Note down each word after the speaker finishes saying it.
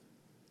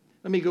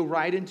Let me go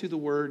right into the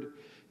Word.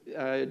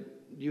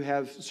 You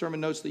have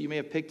sermon notes that you may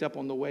have picked up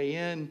on the way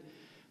in.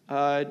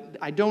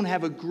 I don't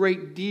have a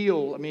great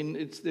deal. I mean,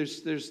 the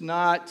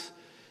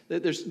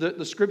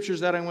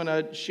scriptures that I'm going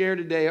to share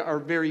today are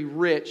very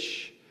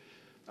rich.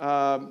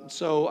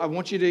 So I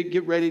want you to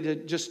get ready to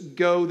just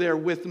go there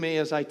with me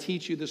as I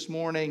teach you this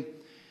morning.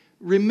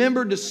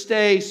 Remember to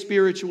stay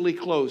spiritually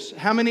close.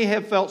 How many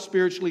have felt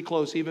spiritually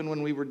close even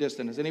when we were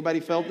distant? Has anybody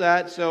felt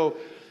that? So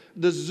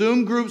the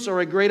Zoom groups are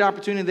a great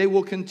opportunity. They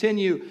will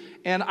continue.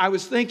 And I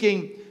was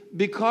thinking,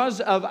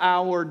 because of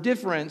our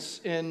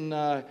difference in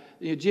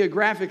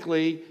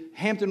geographically,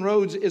 Hampton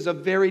Roads is a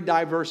very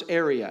diverse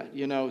area.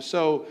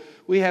 So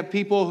we have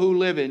people who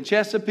live in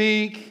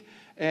Chesapeake,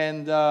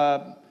 and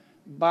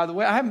by the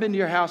way, I haven't been to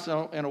your house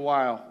in a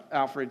while,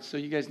 Alfred, so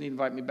you guys need to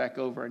invite me back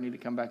over. I need to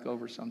come back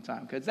over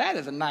sometime, because that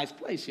is a nice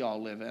place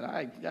y'all live in.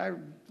 I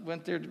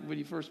went there when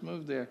you first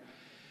moved there.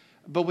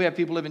 But we have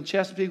people live in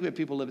Chesapeake. We have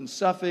people live in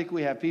Suffolk.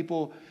 We have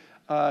people,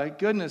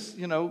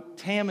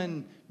 Tam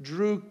and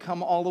Drew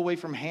come all the way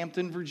from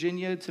Hampton,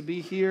 Virginia to be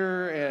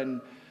here.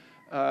 And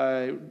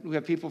we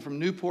have people from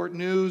Newport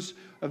News.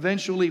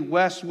 Eventually,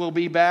 Wes will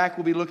be back.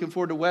 We'll be looking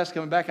forward to Wes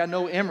coming back. I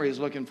know Emery is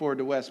looking forward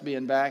to Wes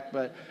being back,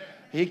 but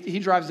he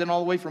drives in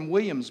all the way from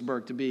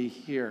Williamsburg to be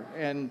here.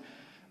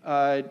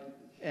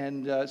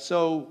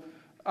 So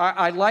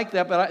I like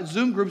that, but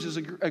Zoom groups is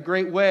a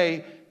great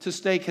way to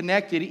stay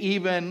connected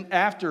even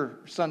after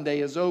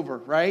Sunday is over,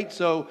 right?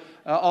 So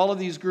all of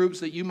these groups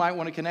that you might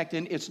want to connect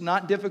in, it's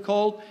not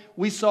difficult.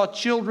 We saw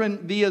children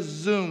via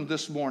Zoom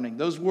this morning.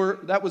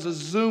 That was a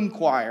Zoom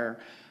choir.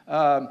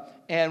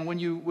 And when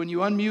you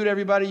unmute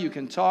everybody, you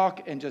can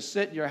talk and just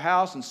sit in your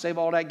house and save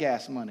all that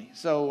gas money.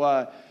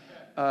 So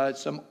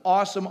some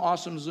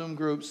awesome Zoom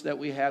groups that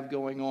we have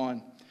going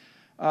on.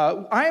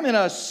 I am in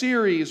a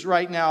series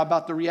right now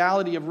about the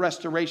reality of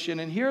restoration,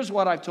 and here's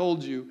what I've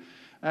told you.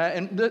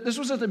 This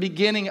was at the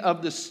beginning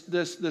of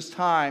this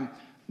time.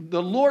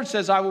 The Lord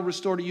says, I will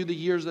restore to you the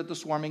years that the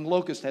swarming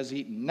locust has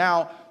eaten.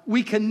 Now,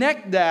 we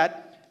connect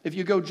that, if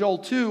you go Joel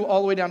 2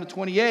 all the way down to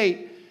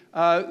 28,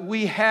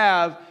 we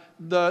have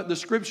the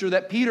scripture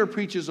that Peter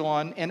preaches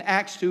on in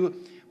Acts 2,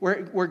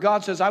 where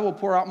God says, I will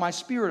pour out my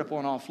spirit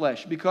upon all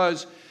flesh.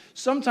 Because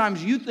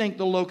sometimes you think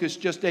the locust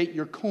just ate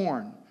your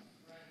corn,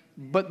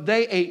 but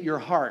they ate your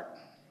heart.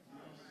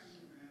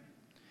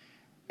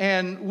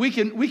 And we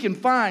can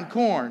find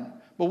corn,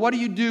 but what do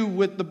you do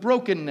with the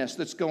brokenness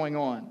that's going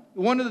on?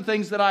 One of the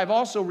things that I've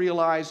also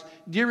realized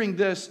during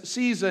this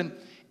season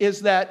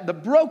is that the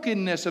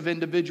brokenness of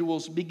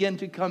individuals begin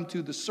to come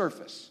to the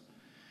surface.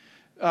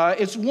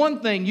 It's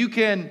one thing, you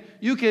can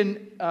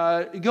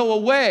go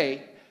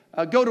away,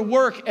 go to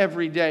work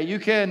every day. You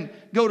can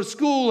go to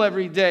school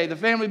every day. The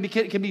family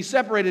can be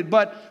separated.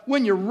 But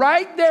when you're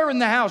right there in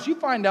the house, you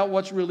find out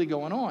what's really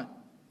going on.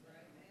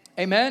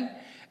 Amen?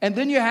 And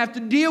then you have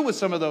to deal with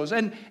some of those.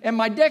 And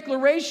my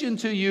declaration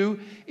to you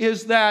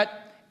is that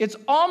it's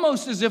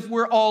almost as if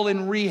we're all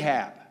in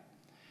rehab.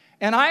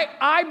 And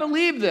I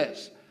believe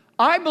this.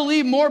 I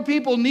believe more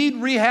people need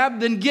rehab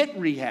than get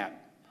rehab.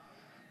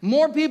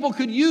 More people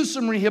could use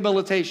some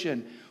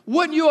rehabilitation.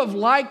 Wouldn't you have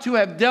liked to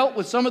have dealt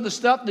with some of the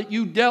stuff that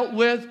you dealt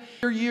with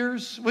for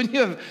years? Wouldn't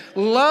you have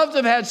loved to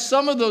have had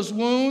some of those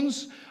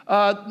wounds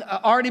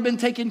already been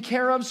taken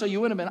care of, so you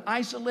wouldn't have been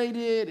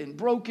isolated and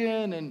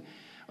broken? And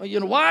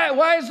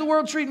why is the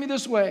world treating me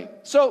this way?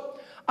 So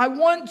I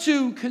want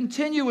to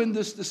continue in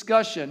this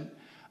discussion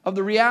of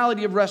the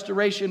reality of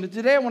restoration. And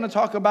today I want to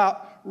talk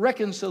about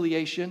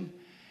reconciliation.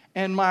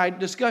 And my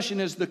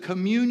discussion is the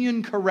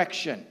communion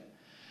correction.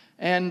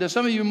 And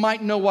some of you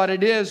might know what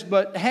it is,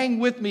 but hang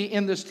with me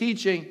in this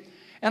teaching.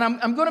 And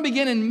I'm going to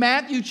begin in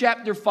Matthew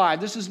chapter 5.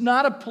 This is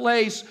not a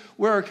place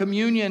where a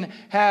communion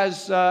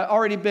has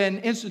already been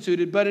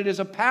instituted, but it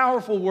is a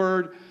powerful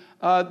word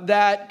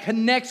that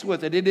connects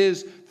with it. It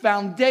is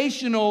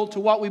foundational to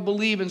what we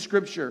believe in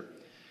Scripture.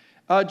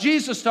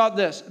 Jesus taught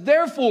this.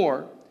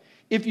 Therefore,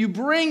 if you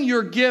bring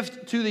your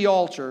gift to the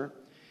altar,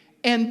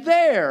 and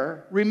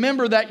there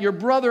remember that your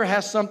brother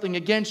has something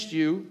against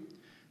you,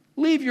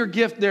 leave your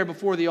gift there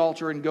before the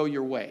altar and go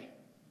your way.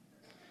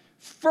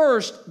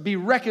 First, be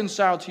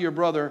reconciled to your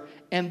brother,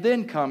 and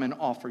then come and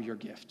offer your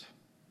gift.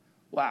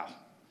 Wow.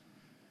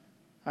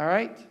 All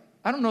right?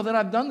 I don't know that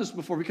I've done this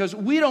before, because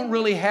we don't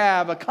really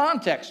have a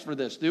context for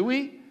this, do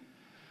we?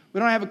 We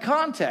don't have a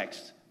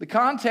context. The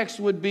context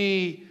would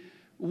be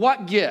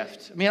what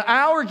gift? I mean,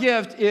 our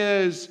gift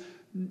is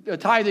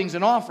tithings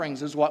and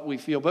offerings is what we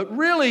feel, but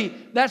really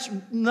that's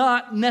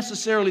not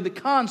necessarily the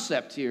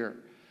concept here.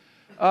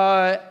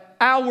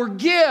 Our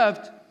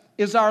gift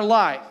is our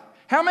life.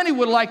 How many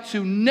would like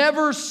to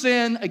never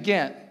sin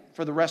again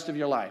for the rest of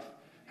your life?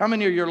 How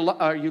many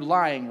are you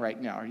lying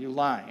right now? Are you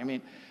lying? I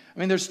mean,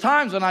 there's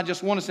times when I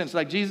just want to sin. It's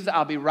like, Jesus,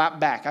 I'll be right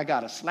back. I got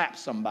to slap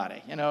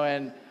somebody,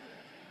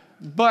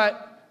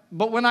 But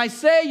when I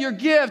say your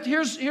gift,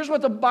 here's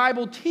what the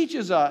Bible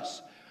teaches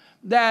us.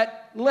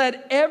 That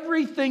let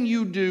everything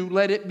you do,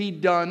 let it be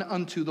done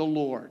unto the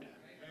Lord.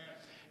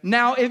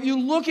 Now, if you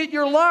look at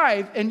your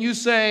life and you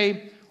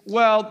say,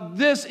 well,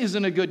 this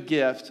isn't a good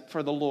gift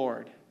for the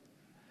Lord.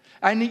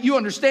 And you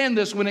understand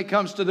this when it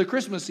comes to the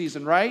Christmas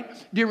season, right?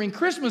 During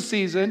Christmas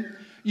season,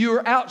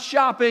 you're out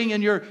shopping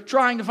and you're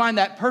trying to find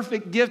that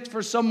perfect gift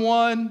for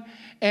someone.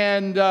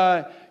 And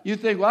you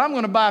think, well, I'm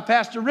going to buy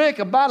Pastor Rick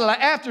a bottle of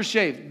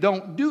aftershave.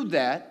 Don't do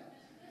that,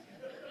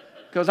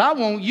 because I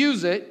won't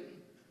use it.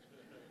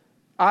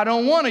 I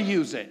don't want to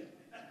use it.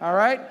 All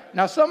right?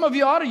 Now, some of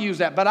you ought to use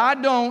that, but I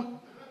don't.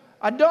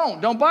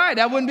 Don't buy it.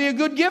 That wouldn't be a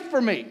good gift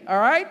for me. All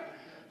right?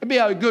 It'd be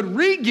a good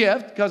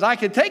re-gift, because I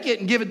could take it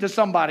and give it to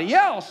somebody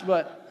else.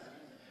 But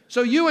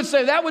so you would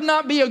say that would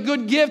not be a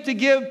good gift to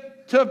give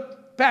to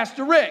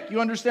Pastor Rick.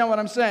 You understand what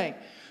I'm saying?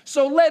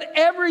 So let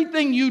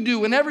everything you do,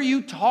 whenever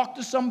you talk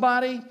to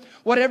somebody,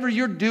 whatever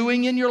you're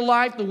doing in your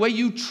life, the way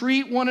you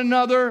treat one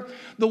another,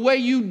 the way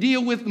you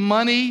deal with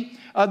money,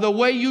 the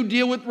way you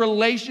deal with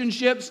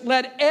relationships,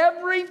 let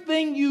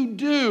everything you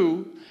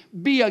do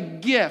be a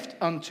gift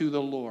unto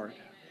the Lord.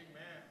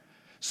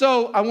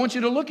 So I want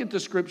you to look at the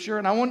scripture,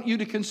 and I want you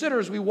to consider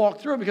as we walk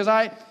through it, because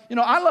I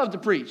love to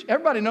preach.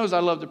 Everybody knows I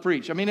love to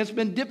preach. I mean, it's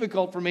been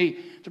difficult for me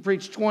to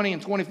preach 20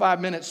 and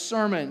 25-minute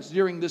sermons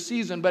during the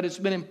season, but it's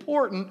been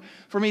important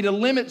for me to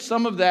limit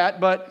some of that.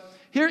 But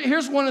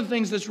here's one of the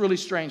things that's really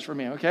strange for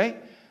me, okay?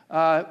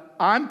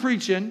 I'm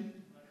preaching.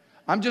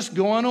 I'm just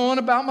going on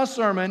about my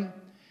sermon,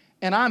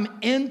 and I'm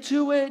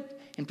into it,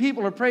 and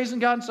people are praising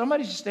God, and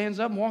somebody just stands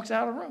up and walks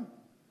out of the room.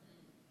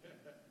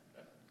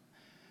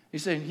 He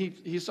said,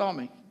 he saw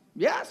me.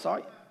 Yeah, I saw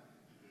you.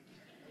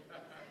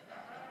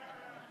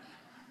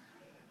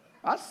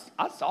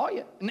 I saw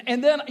you.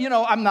 And then,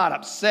 I'm not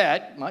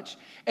upset much.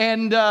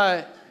 And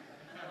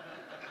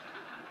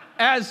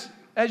as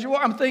you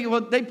walk, I'm thinking, well,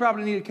 they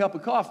probably need a cup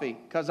of coffee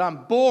because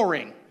I'm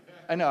boring.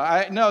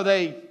 I know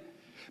they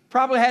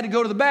probably had to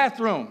go to the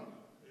bathroom.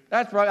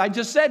 That's right. I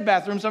just said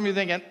bathroom. Some of you are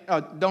thinking,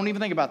 oh, don't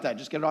even think about that.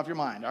 Just get it off your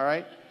mind, all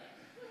right?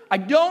 I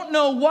don't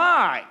know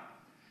why.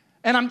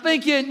 And I'm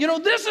thinking,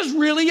 this is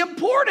really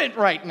important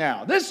right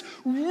now. This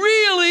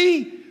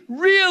really,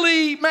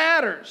 really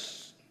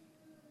matters.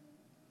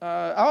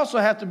 I also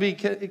have to be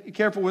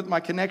careful with my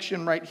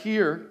connection right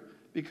here,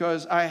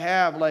 because I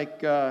have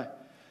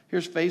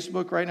here's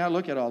Facebook right now.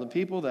 Look at all the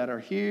people that are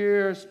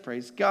here.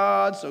 Praise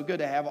God. So good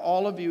to have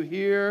all of you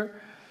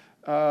here.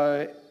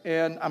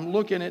 And I'm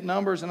looking at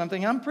numbers and I'm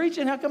thinking, I'm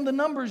preaching. How come the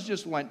numbers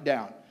just went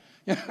down?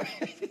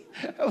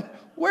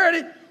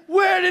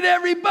 Where did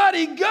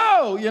everybody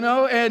go?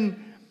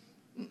 And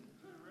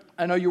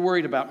I know you're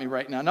worried about me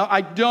right now. No,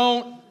 I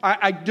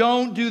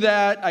don't do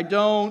that. I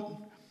don't.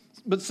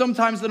 But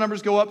sometimes the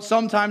numbers go up.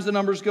 Sometimes the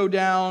numbers go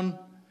down.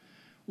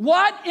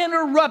 What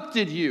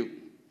interrupted you?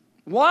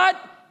 What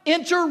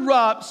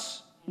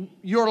interrupts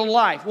your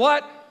life?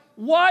 What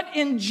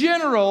in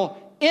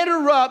general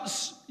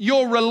interrupts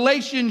your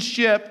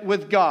relationship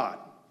with God?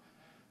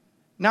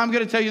 Now I'm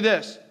going to tell you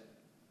this.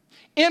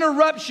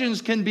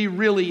 Interruptions can be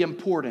really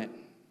important.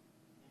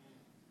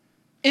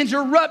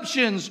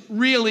 Interruptions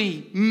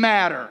really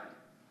matter.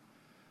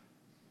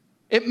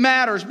 It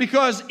matters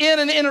because in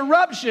an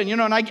interruption,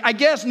 and I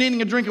guess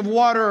needing a drink of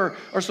water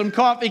or some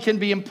coffee can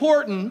be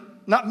important.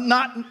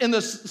 Not in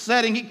the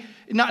setting,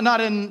 not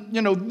in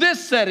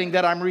this setting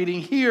that I'm reading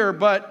here.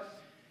 But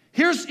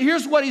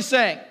here's what he's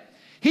saying.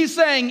 He's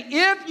saying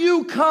if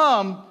you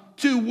come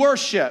to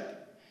worship,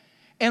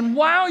 and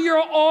while you're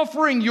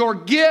offering your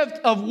gift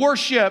of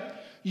worship,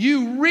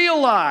 you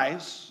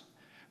realize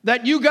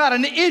that you got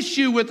an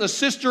issue with a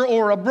sister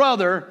or a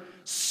brother,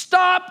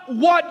 stop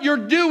what you're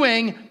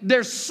doing.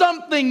 There's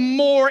something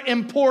more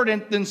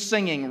important than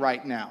singing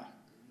right now.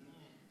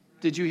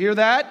 Did you hear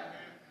that?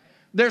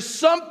 There's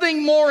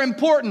something more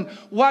important.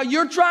 While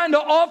you're trying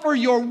to offer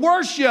your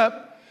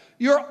worship,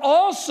 you're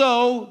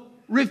also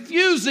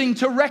refusing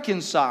to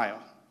reconcile.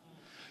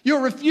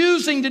 You're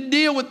refusing to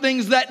deal with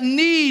things that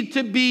need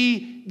to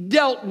be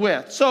dealt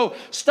with. So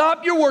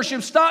stop your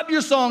worship, stop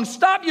your song,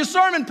 stop your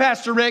sermon,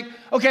 Pastor Rick.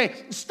 Okay,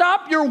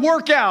 stop your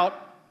workout.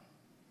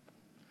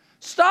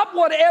 Stop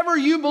whatever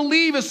you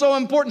believe is so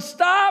important.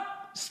 Stop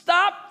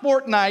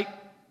Fortnite.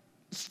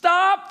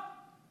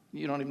 Stop.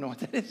 You don't even know what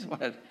that is.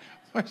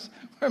 Where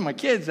are my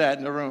kids at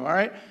in the room, all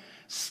right?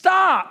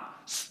 Stop.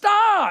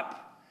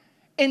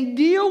 And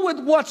deal with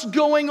what's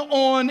going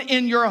on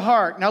in your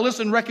heart. Now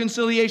listen,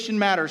 reconciliation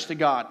matters to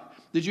God.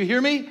 Did you hear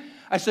me?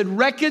 I said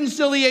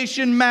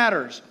reconciliation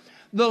matters.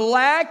 The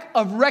lack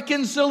of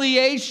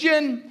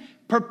reconciliation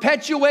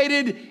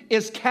perpetuated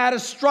is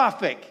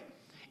catastrophic.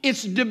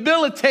 It's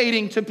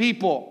debilitating to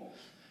people.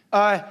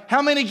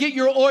 How many get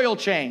your oil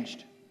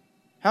changed?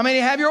 How many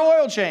have your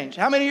oil changed?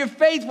 How many are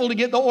faithful to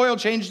get the oil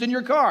changed in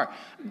your car?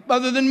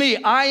 other than me.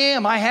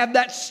 I have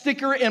that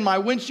sticker in my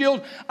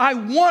windshield. I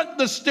want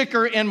the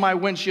sticker in my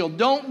windshield.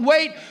 Don't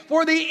wait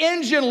for the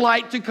engine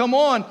light to come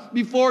on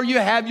before you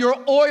have your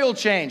oil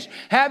changed.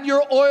 Have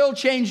your oil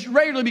changed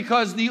regularly,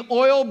 because the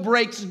oil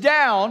breaks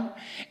down,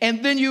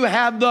 and then you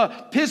have the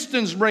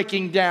pistons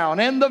breaking down,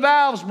 and the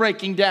valves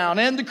breaking down,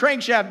 and the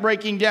crankshaft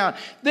breaking down.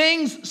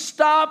 Things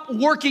stop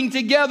working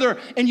together,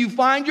 and you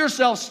find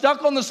yourself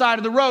stuck on the side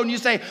of the road, and you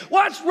say,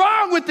 what's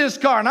wrong with this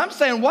car? And I'm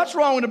saying, what's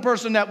wrong with the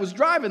person that was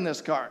driving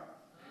this car?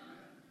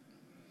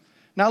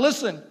 Now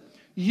listen,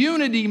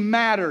 unity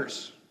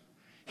matters.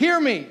 Hear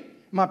me.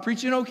 Am I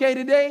preaching okay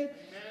today?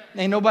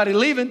 Ain't nobody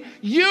leaving.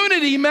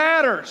 Unity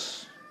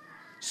matters.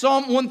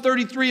 Psalm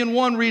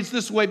 133:1 reads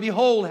this way: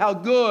 behold, how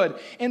good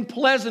and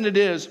pleasant it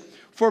is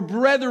for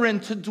brethren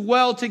to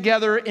dwell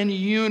together in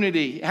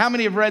unity. How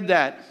many have read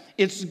that?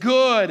 It's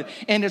good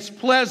and it's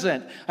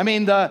pleasant. I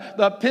mean,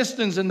 the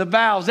pistons and the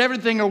valves,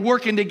 everything are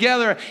working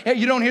together.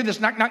 You don't hear this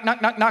knock, knock,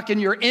 knock, knock, knock in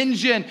your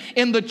engine,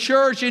 in the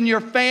church, in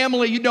your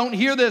family. You don't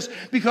hear this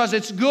because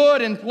it's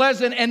good and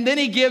pleasant. And then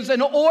he gives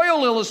an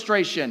oil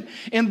illustration.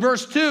 In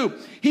verse 2,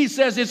 he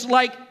says it's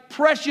like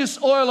precious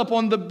oil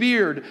upon the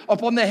beard,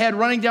 upon the head,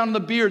 running down the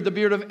beard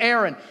of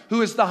Aaron,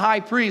 who is the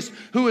high priest,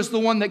 who is the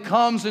one that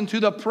comes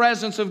into the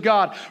presence of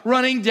God,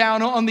 running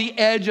down on the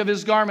edge of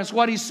his garments.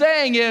 What he's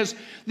saying is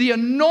the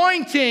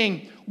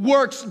anointing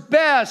works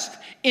best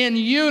in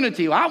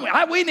unity.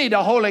 We need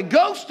the Holy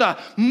Ghost to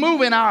move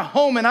in our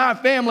home and our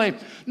family.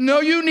 No,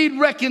 you need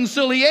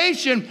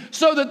reconciliation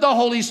so that the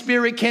Holy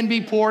Spirit can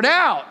be poured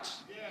out.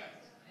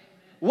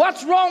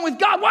 What's wrong with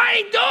God? Why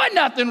ain't he doing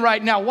nothing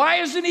right now? Why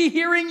isn't he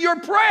hearing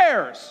your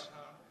prayers?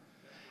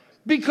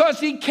 Because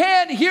he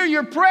can't hear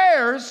your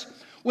prayers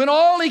when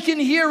all he can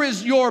hear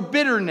is your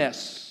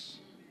bitterness.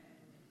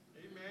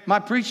 Amen. Am I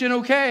preaching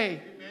okay?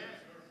 Amen.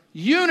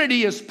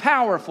 Unity is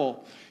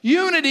powerful.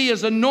 Unity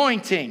is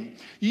anointing.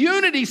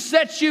 Unity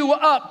sets you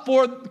up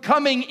for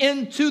coming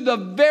into the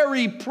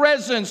very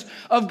presence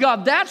of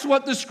God. That's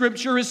what the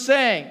scripture is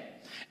saying.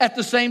 At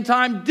the same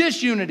time,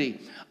 disunity,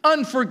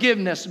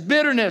 unforgiveness,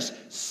 bitterness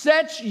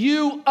sets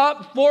you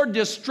up for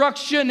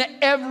destruction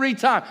every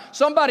time.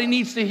 Somebody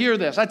needs to hear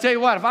this. I tell you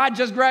what, if I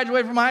just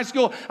graduated from high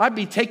school, I'd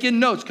be taking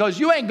notes, because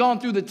you ain't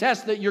gone through the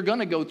test that you're going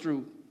to go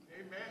through.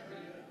 Amen.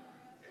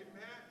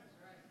 Amen.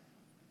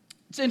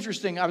 It's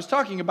interesting. I was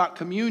talking about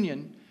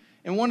communion,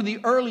 and one of the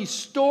early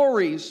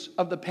stories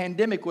of the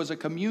pandemic was a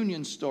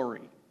communion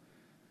story.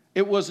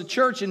 It was a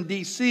church in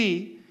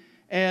D.C.,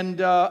 and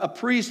a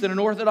priest in an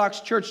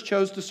Orthodox church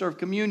chose to serve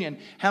communion.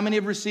 How many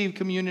have received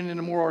communion in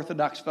a more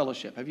Orthodox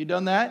fellowship? Have you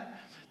done that?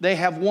 They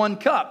have one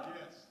cup.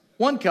 Yes.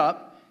 One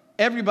cup.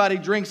 Everybody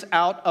drinks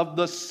out of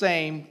the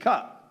same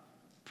cup.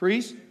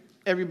 Priest,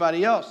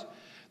 everybody else.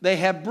 They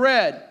have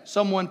bread.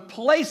 Someone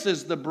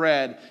places the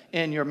bread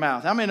in your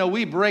mouth. How many know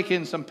we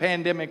breaking some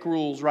pandemic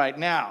rules right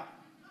now?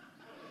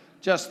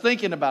 Just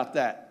thinking about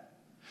that.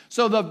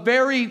 So the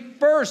very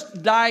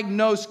first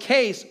diagnosed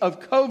case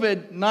of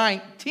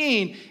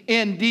COVID-19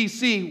 in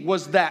D.C.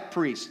 was that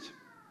priest.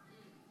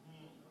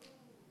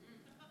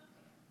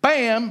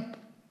 Bam!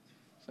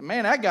 So,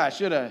 man, that guy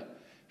should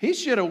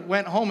have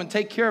went home and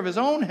take care of his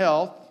own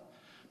health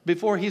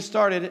before he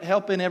started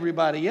helping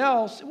everybody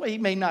else. Well, he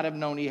may not have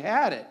known he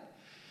had it.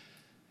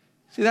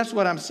 See, that's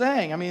what I'm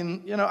saying. I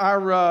mean, you know,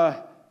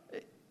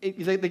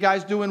 the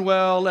guy's doing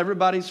well,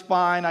 everybody's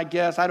fine, I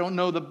guess. I don't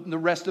know the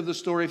rest of the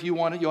story. If you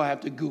want it, you'll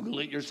have to Google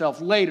it yourself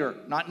later,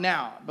 not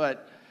now.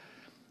 But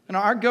you know,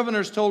 our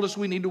governor's told us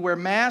we need to wear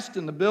masks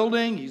in the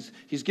building.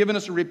 He's given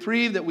us a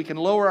reprieve that we can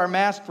lower our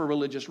mask for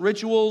religious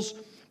rituals.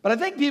 But I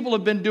think people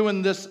have been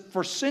doing this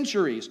for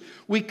centuries.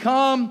 We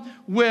come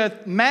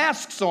with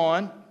masks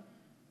on,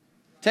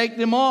 take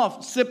them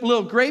off, sip a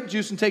little grape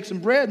juice and take some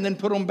bread, and then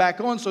put them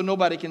back on so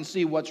nobody can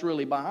see what's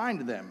really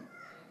behind them.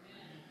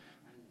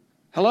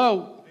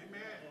 Hello?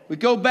 We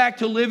go back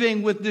to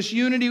living with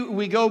disunity.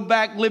 We go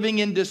back living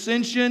in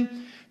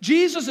dissension.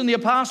 Jesus and the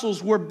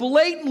apostles were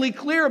blatantly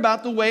clear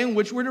about the way in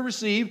which we're to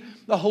receive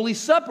the Holy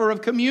Supper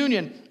of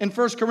communion. In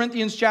 1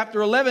 Corinthians chapter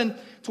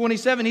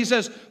 11:27, he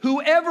says,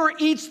 whoever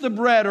eats the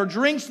bread or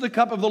drinks the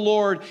cup of the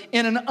Lord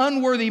in an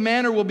unworthy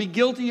manner will be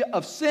guilty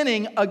of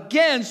sinning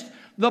against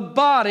the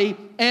body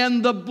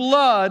and the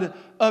blood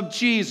of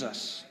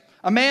Jesus.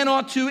 A man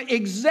ought to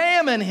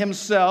examine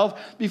himself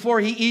before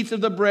he eats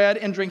of the bread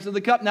and drinks of the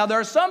cup. Now, there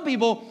are some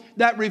people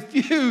that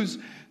refuse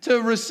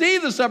to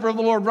receive the supper of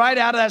the Lord right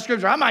out of that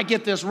scripture. I might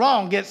get this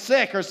wrong, get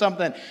sick or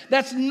something.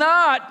 That's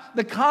not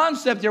the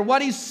concept here.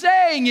 What he's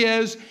saying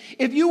is,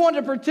 if you want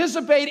to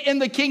participate in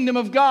the kingdom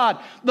of God,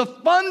 the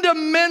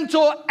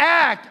fundamental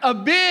act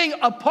of being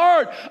a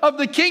part of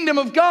the kingdom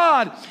of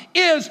God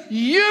is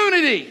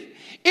unity.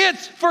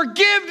 It's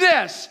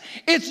forgiveness.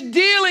 It's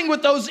dealing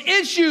with those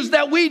issues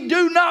that we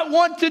do not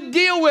want to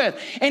deal with.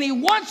 And he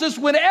wants us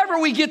whenever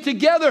we get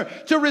together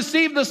to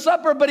receive the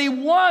supper, but he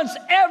wants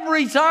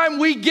every time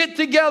we get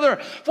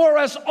together for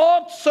us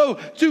also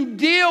to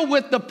deal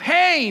with the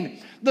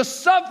pain, the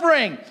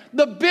suffering,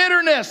 the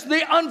bitterness,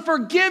 the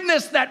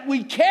unforgiveness that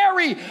we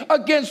carry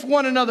against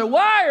one another.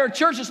 Why are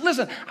churches?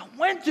 Listen, I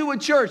went to a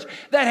church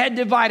that had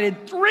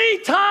divided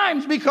 3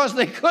 times because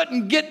they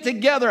couldn't get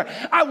together.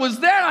 I was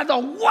there and I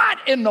thought, what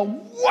in the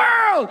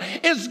world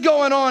is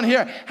going on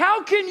here?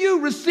 How can you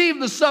receive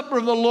the supper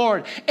of the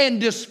Lord and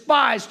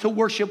despise to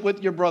worship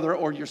with your brother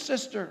or your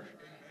sister?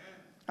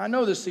 I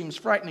know this seems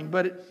frightening,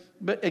 but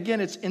again,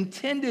 it's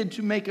intended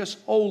to make us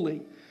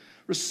holy.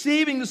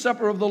 Receiving the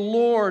supper of the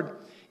Lord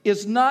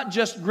is not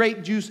just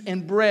grape juice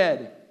and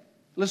bread.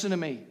 Listen to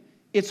me.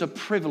 It's a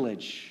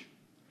privilege.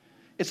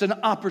 It's an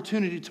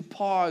opportunity to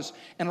pause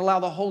and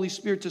allow the Holy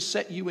Spirit to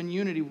set you in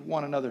unity with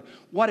one another.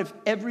 What if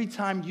every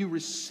time you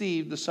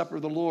received the supper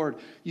of the Lord,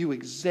 you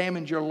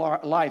examined your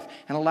life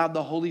and allowed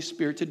the Holy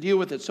Spirit to deal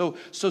with it? So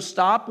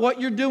stop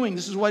what you're doing.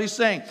 This is what he's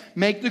saying.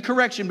 Make the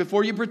correction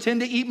before you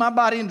pretend to eat my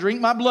body and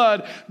drink my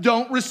blood.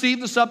 Don't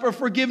receive the supper of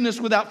forgiveness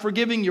without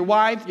forgiving your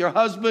wife, your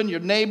husband, your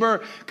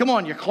neighbor. Come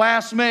on, your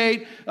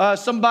classmate,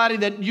 somebody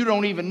that you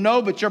don't even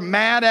know but you're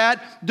mad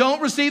at.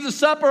 Don't receive the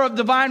supper of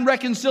divine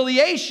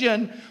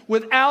reconciliation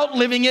without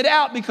living it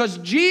out, because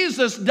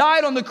Jesus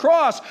died on the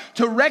cross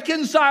to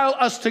reconcile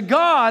us to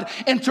God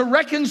and to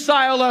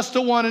reconcile us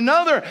to one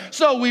another.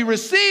 So we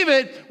receive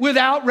it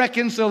without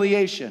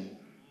reconciliation.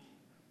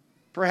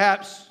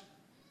 Perhaps,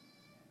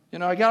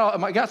 I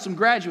got some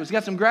graduates.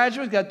 Got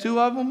 2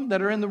 of them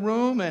that are in the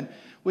room, and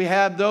we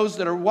have those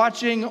that are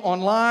watching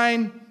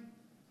online.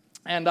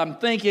 And I'm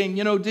thinking,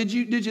 did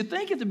you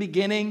think at the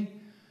beginning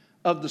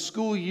of the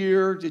school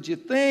year, did you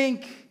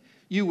think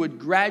you would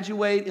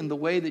graduate in the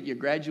way that you're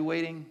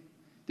graduating?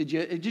 Did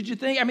you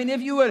think?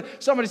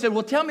 If somebody said,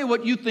 well, tell me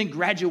what you think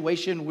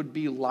graduation would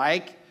be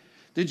like.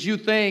 Did you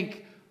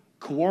think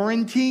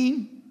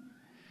quarantine?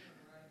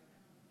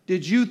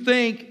 Did you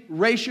think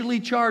racially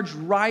charged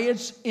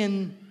riots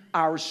in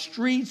our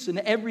streets in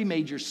every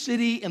major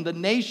city in the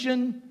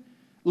nation?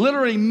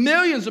 Literally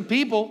millions of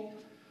people,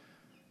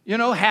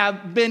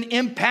 have been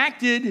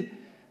impacted.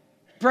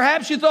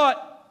 Perhaps you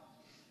thought,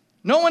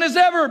 no one has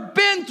ever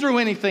been through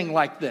anything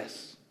like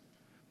this.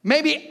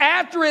 Maybe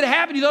after it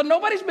happened, you thought,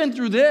 nobody's been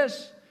through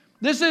this.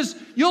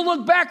 You'll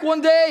look back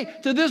one day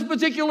to this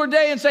particular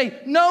day and say,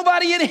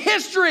 nobody in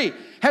history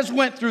has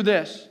went through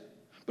this.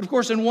 But of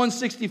course, in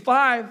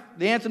 165,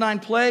 the Antonine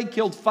Plague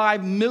killed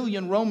 5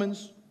 million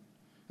Romans.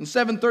 In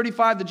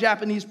 735, the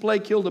Japanese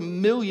plague killed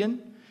 1 million.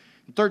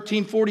 In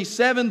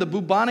 1347, the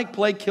bubonic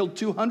plague killed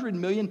 200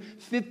 million,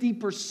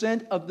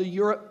 50% of the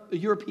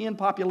European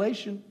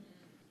population.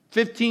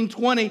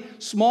 1520,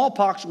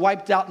 smallpox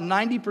wiped out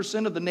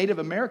 90% of the Native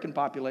American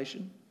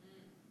population.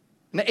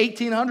 In the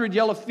 1800,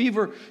 yellow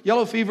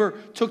fever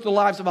took the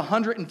lives of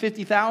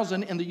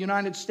 150,000 in the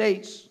United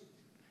States.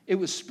 It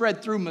was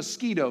spread through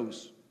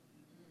mosquitoes.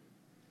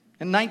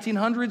 In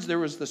 1900s, there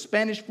was the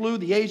Spanish flu,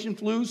 the Asian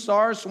flu,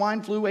 SARS,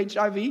 swine flu,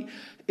 HIV,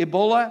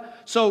 Ebola.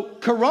 So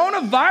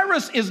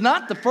coronavirus is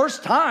not the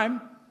first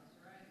time.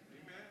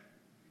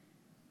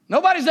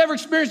 Nobody's ever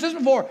experienced this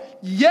before.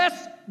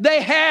 Yes,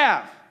 they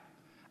have.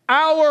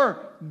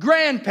 Our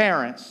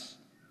grandparents.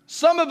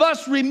 Some of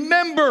us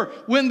remember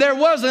when there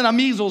wasn't a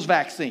measles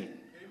vaccine.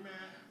 Amen.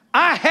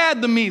 I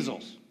had the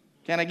measles.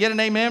 Can I get an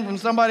amen from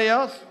somebody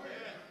else?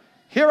 Amen.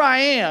 Here I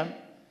am.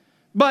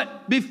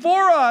 But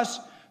before us,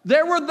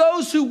 there were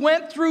those who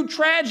went through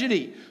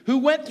tragedy, who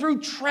went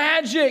through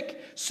tragic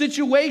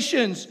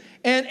situations.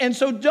 And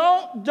so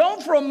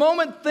don't for a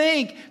moment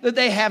think that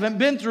they haven't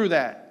been through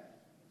that.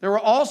 There were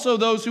also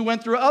those who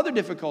went through other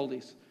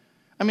difficulties.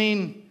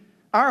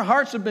 Our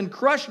hearts have been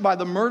crushed by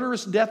the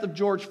murderous death of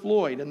George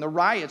Floyd and the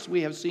riots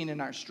we have seen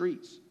in our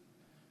streets.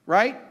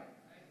 Right?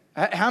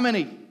 How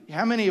many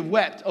have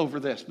wept over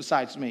this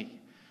besides me?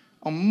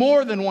 On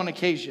more than one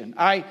occasion.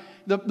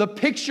 The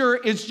picture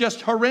is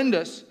just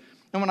horrendous.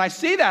 And when I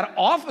see that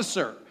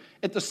officer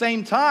at the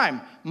same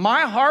time,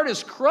 my heart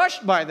is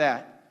crushed by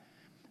that.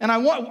 And I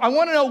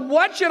want to know,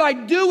 what should I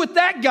do with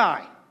that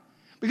guy?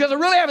 Because I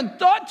really haven't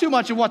thought too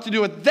much of what to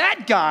do with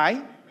that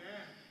guy.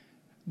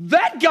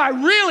 That guy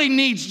really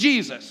needs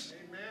Jesus.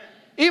 Amen.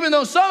 Even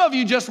though some of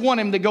you just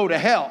want him to go to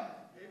hell.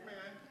 Amen.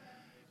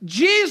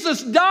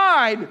 Jesus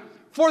died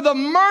for the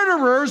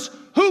murderers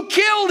who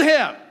killed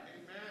him. Amen.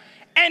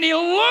 And he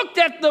looked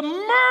at the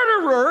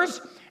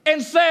murderers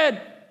and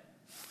said,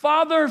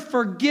 Father,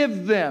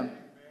 forgive them. Amen.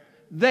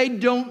 They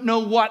don't know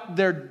what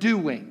they're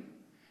doing.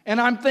 And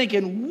I'm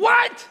thinking,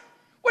 what?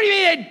 What do you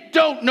mean they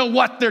don't know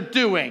what they're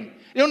doing?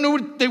 They don't know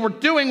what they were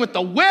doing with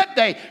the whip.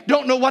 They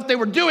don't know what they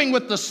were doing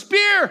with the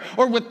spear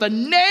or with the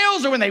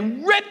nails or when they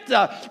ripped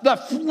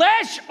the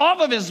flesh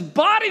off of his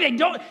body. They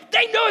know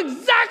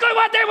exactly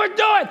what they were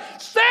doing.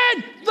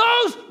 Send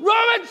those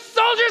Roman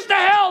soldiers to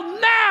hell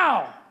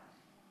now.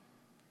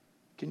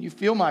 Can you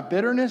feel my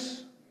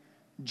bitterness?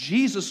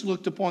 Jesus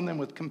looked upon them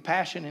with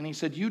compassion and he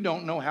said, you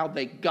don't know how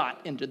they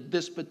got into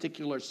this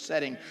particular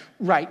setting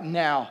right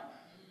now.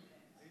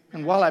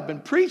 And while I've been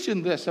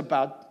preaching this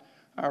about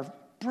our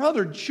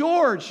brother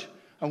George,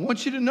 I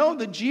want you to know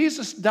that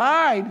Jesus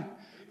died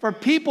for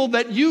people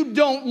that you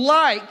don't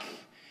like.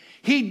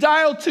 He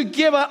died to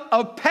give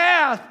a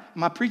path.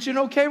 Am I preaching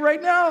okay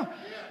right now?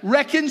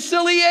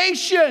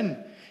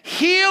 Reconciliation,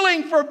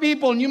 healing for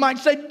people. And you might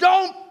say,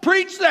 don't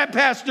preach that,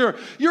 Pastor.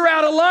 You're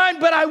out of line,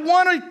 but I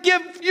want to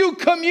give you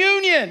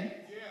communion.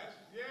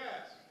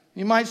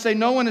 You might say,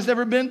 no one has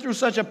ever been through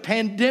such a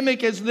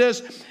pandemic as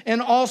this,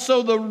 and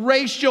also the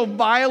racial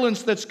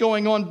violence that's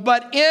going on.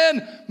 But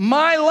in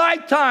my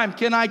lifetime,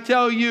 can I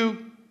tell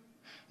you,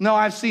 no,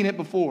 I've seen it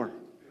before.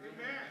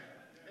 Amen.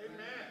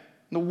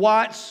 The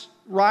Watts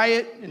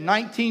riot in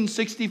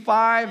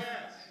 1965. Yes.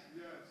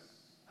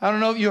 I don't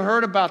know if you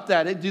heard about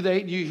that. Do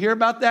you hear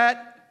about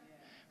that?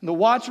 The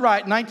Watts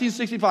riot,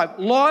 1965,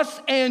 Los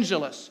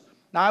Angeles.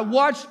 Now, I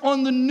watched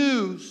on the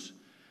news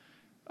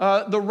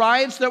the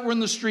riots that were in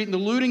the street and the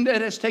looting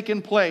that has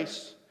taken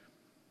place.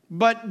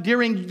 But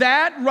during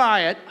that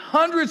riot,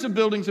 hundreds of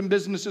buildings and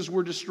businesses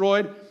were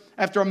destroyed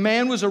after a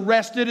man was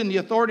arrested, and the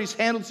authorities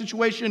handled the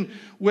situation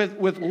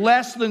with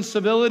less than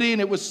civility.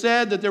 And it was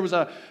said that there was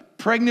a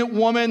pregnant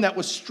woman that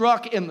was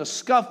struck in the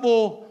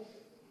scuffle.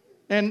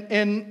 And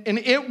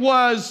it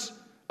was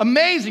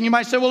amazing. You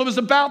might say, well, it was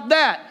about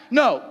that.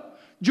 No.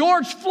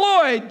 George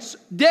Floyd's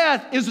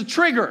death is a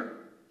trigger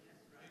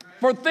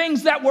for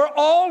things that were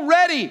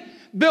already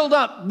built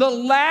up. The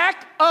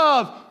lack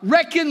of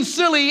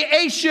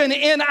reconciliation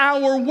in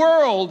our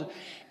world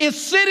is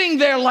sitting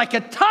there like a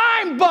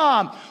time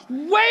bomb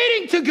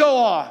waiting to go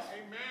off.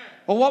 Amen.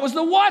 Well, what was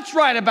the Watts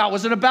riot about?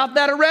 Was it about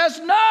that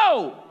arrest?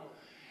 No.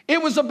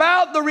 It was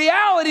about the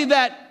reality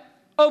that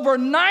over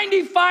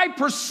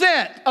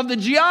 95% of the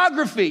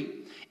geography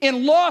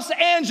in Los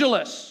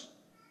Angeles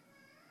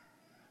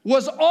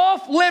was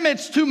off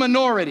limits to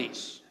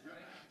minorities.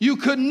 You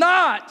could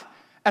not,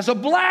 as a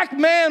black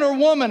man or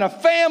woman, a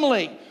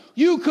family,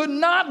 you could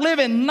not live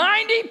in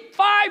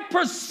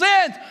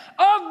 95%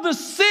 of the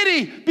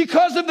city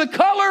because of the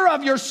color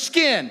of your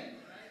skin.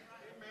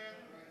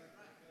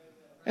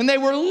 And they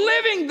were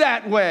living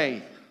that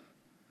way.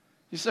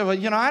 You say,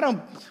 well, I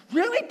don't,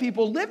 really?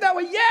 People live that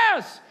way?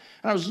 Yes.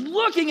 And I was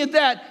looking at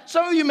that.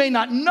 Some of you may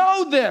not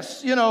know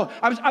this.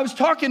 I was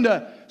talking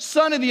to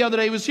Sonny the other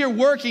day. He was here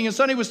working, and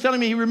Sonny was telling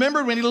me he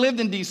remembered when he lived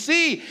in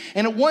D.C.,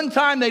 and at one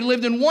time they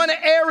lived in one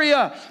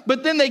area,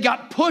 but then they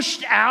got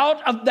pushed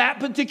out of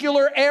that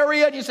particular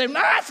area. And you say, no,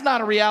 that's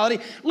not a reality.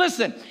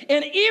 Listen,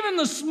 in even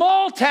the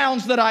small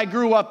towns that I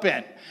grew up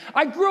in,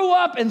 I grew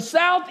up in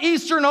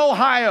southeastern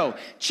Ohio,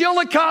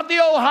 Chillicothe,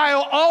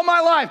 Ohio, all my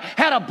life.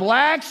 Had a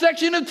black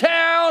section of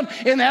town,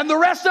 and then the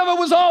rest of it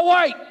was all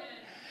white.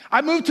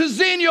 I moved to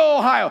Xenia,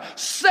 Ohio.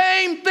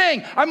 Same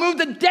thing. I moved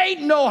to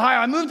Dayton, Ohio.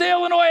 I moved to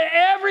Illinois.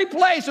 Every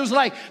place, it was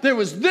like there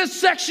was this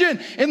section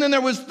and then there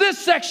was this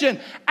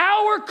section.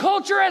 Our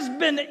culture has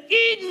been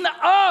eaten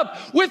up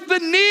with the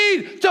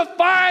need to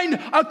find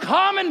a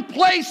common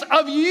place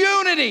of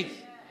unity. Amen.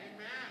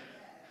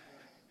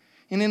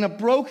 And in a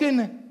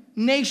broken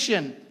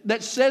nation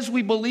that says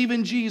we believe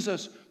in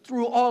Jesus,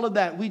 through all of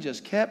that, we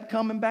just kept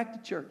coming back to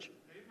church.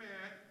 Amen.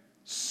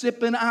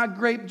 Sipping our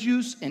grape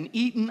juice and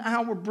eating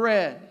our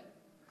bread.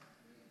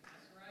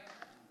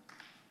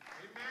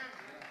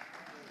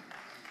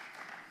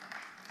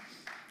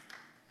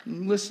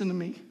 Listen to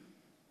me.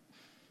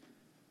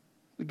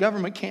 The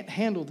government can't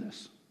handle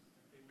this.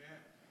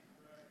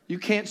 You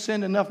can't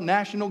send enough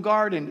National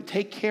Guard in to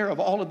take care of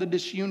all of the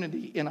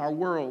disunity in our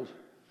world.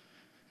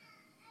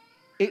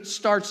 It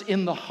starts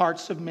in the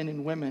hearts of men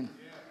and women.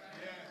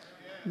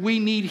 We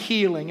need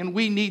healing and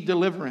we need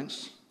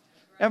deliverance.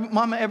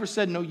 Mama ever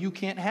said, no, you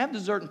can't have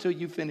dessert until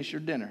you finish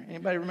your dinner?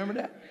 Anybody remember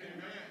that?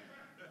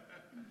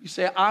 You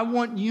say, I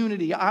want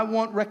unity. I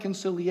want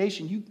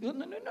reconciliation. No.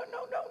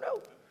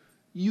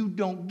 You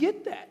don't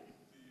get that.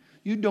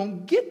 You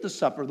don't get the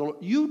supper of the Lord.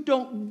 You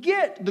don't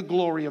get the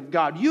glory of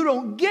God. You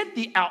don't get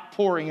the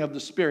outpouring of the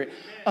Spirit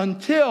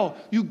until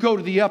you go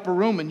to the upper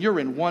room and you're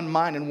in one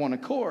mind and one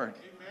accord.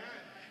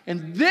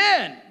 And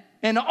then,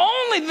 and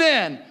only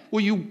then,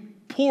 will you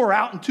pour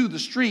out into the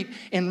street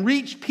and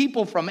reach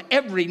people from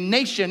every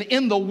nation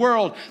in the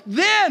world.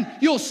 Then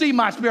you'll see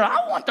my Spirit.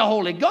 I want the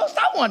Holy Ghost.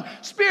 I want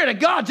Spirit of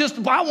God.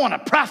 I want to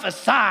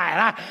prophesy.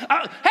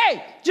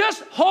 Hey,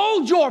 just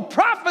hold your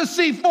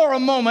prophecy for a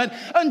moment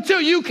until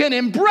you can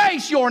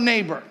embrace your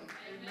neighbor.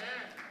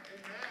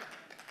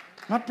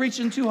 Am I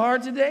preaching too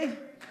hard today?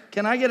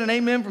 Can I get an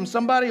amen from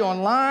somebody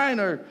online?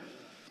 Or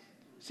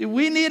see,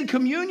 we need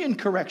communion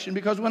correction,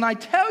 because when I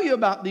tell you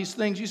about these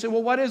things, you say,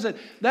 well, what is it?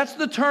 That's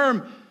the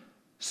term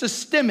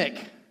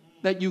systemic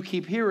that you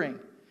keep hearing.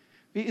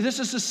 This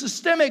is a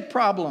systemic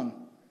problem.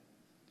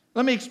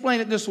 Let me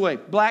explain it this way.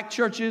 Black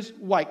churches,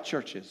 white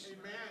churches.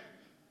 Amen.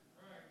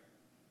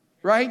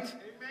 Right?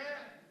 Amen.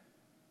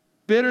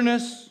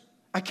 Bitterness.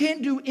 I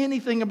can't do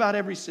anything about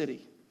every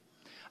city.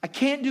 I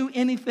can't do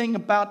anything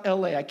about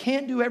LA. I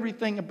can't do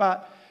everything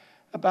about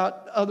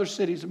other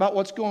cities, about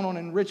what's going on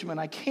in Richmond.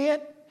 I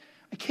can't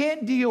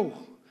deal.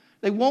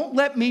 They won't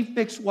let me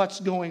fix what's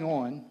going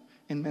on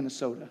in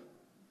Minnesota.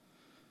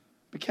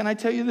 But can I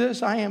tell you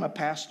this? I am a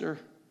pastor,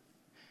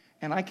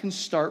 and I can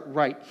start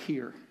right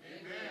here.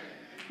 Amen.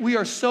 We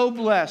are so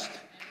blessed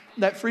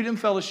that Freedom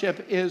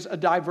Fellowship is a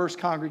diverse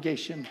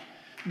congregation.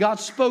 God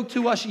spoke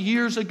to us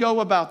years ago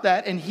about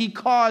that, and He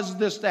caused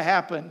this to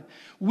happen.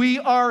 We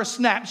are a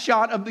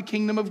snapshot of the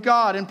kingdom of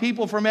God, and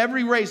people from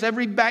every race,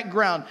 every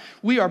background,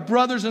 we are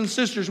brothers and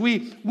sisters.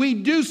 We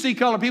do see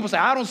color. People say,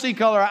 I don't see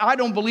color. I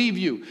don't believe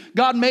you.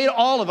 God made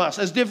all of us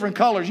as different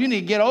colors. You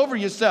need to get over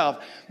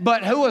yourself.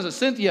 But who was it?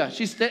 Cynthia.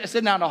 She's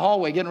sitting out in the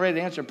hallway getting ready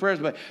to answer prayers,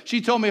 but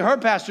she told me her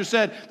pastor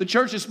said the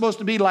church is supposed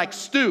to be like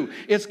stew.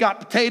 It's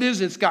got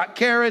potatoes, it's got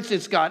carrots,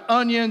 it's got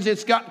onions,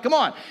 come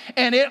on.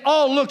 And it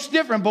all looks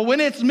different, but when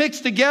it's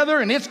mixed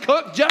together and it's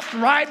cooked just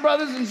right,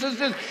 brothers and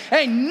sisters,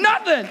 ain't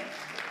nothing.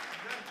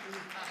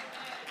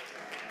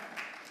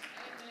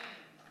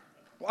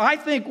 I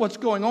think what's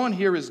going on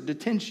here is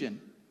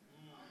detention.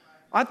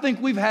 I think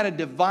we've had a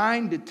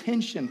divine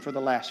detention for the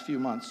last few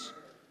months.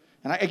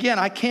 And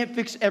I can't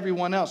fix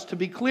everyone else. To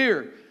be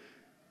clear,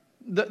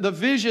 the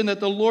vision that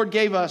the Lord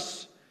gave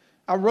us,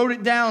 I wrote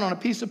it down on a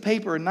piece of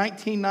paper in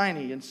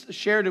 1990 and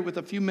shared it with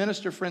a few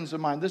minister friends of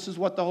mine. This is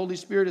what the Holy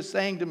Spirit is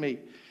saying to me.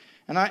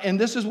 And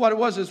this is what it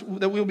was, is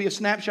that we'll be a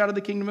snapshot of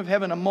the kingdom of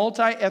heaven, a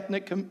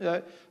multi-ethnic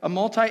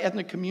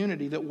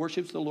community that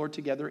worships the Lord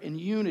together in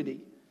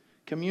unity.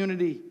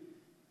 Community.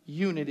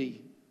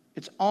 Unity.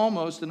 It's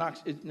almost an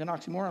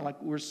oxymoron,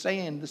 like we're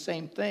saying the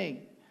same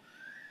thing.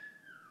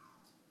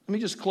 Let me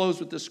just close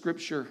with this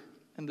scripture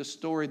and this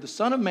story. The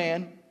Son of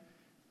Man,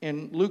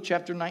 in Luke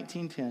chapter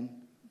 19:10,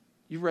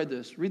 you've read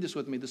this. Read this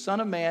with me. The Son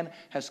of Man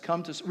has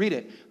come to, read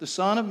it. The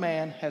Son of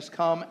Man has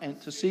come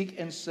and to seek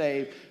and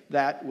save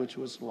that which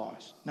was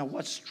lost. Now,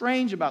 what's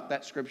strange about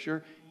that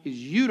scripture is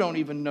you don't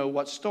even know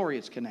what story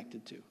it's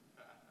connected to.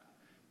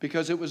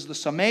 Because it was the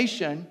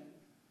summation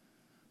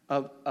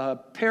of a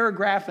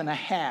paragraph and a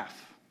half.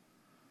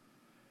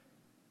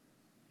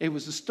 It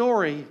was the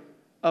story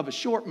of a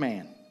short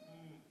man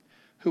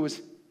who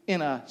was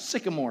in a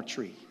sycamore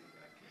tree.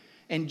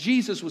 And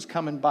Jesus was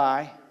coming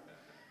by,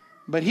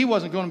 but he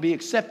wasn't going to be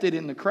accepted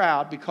in the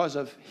crowd because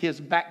of his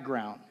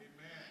background.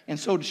 And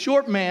so the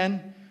short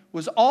man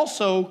was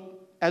also,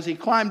 as he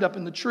climbed up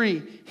in the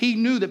tree, he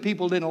knew that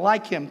people didn't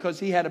like him because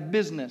he had a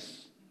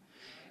business.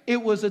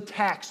 It was a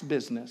tax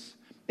business.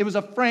 It was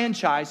a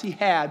franchise he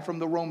had from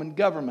the Roman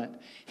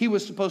government. He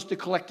was supposed to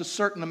collect a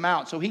certain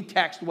amount, so he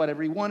taxed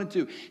whatever he wanted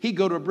to. He'd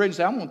go to a bridge and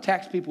say, I'm going to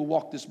tax people who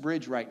walk this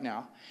bridge right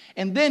now.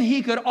 And then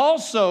he could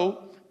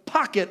also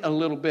pocket a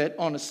little bit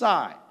on the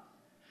side.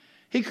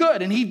 He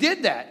could, and he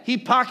did that. He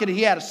pocketed,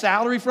 he had a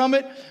salary from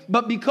it,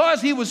 but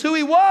because he was who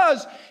he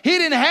was, he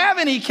didn't have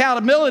any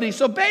accountability.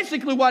 So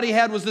basically what he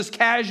had was this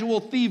casual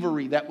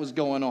thievery that was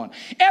going on.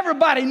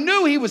 Everybody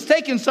knew he was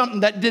taking something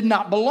that did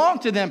not belong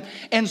to them,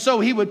 and so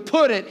he would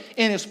put it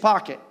in his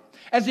pocket.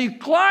 As he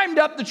climbed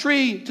up the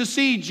tree to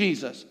see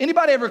Jesus.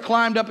 Anybody ever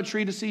climbed up a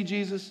tree to see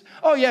Jesus?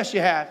 Oh, yes,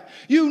 you have.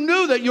 You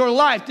knew that your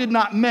life did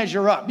not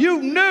measure up.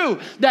 You knew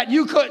that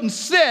you couldn't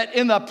sit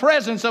in the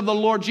presence of the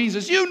Lord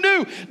Jesus. You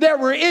knew there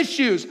were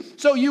issues.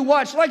 So you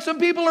watched, like some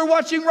people are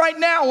watching right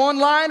now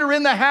online or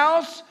in the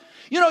house.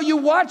 You know, you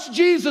watch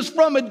Jesus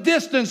from a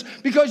distance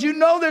because you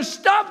know there's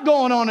stuff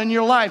going on in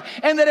your life.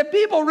 And that if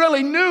people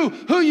really knew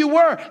who you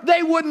were,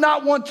 they would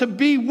not want to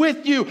be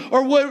with you.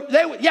 Or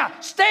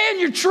stay in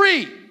your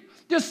tree.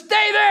 Just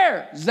stay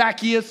there,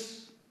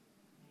 Zacchaeus.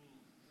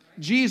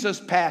 Jesus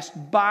passed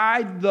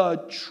by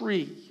the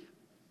tree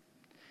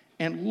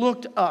and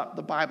looked up,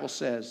 the Bible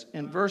says,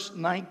 in verse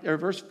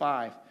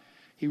 5.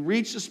 He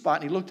reached the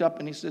spot and he looked up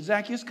and he said,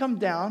 Zacchaeus, come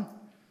down.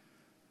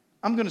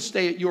 I'm going to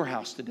stay at your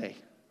house today.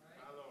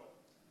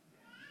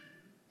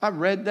 I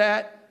read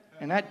that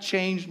and that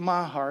changed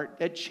my heart.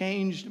 That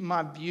changed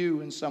my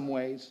view in some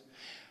ways.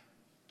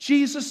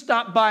 Jesus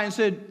stopped by and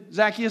said,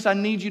 Zacchaeus, I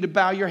need you to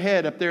bow your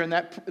head up there in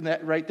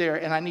that right there,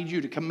 and I need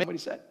you to commit. What he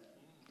said.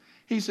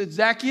 He said,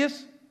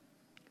 Zacchaeus,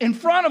 in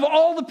front of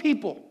all the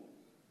people,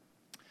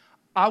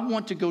 I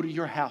want to go to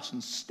your house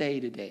and stay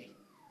today.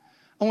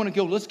 I want to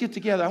go, let's get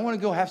together. I want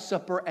to go have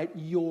supper at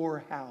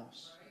your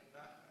house.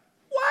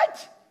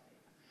 What?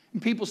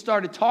 And people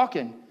started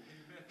talking.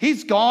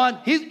 He's gone.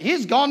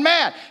 He's gone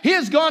mad. He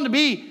has gone to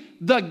be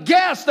the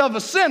guest of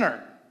a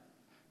sinner.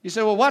 You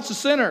say, well, what's a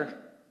sinner?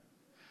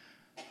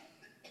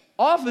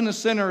 Often a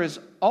sinner is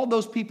all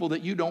those people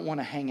that you don't want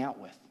to hang out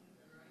with.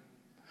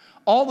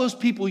 All those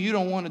people you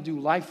don't want to do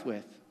life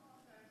with.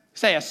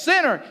 Say a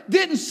sinner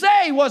didn't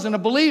say he wasn't a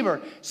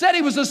believer. Said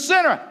he was a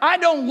sinner. I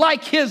don't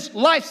like his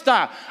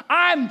lifestyle.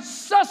 I'm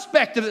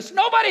suspect of this.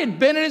 Nobody had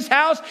been in his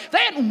house. They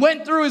hadn't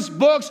went through his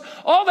books.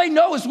 All they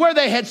know is where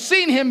they had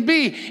seen him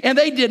be. And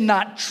they did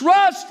not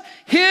trust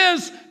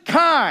his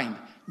kind.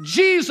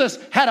 Jesus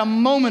had a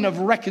moment of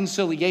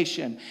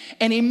reconciliation.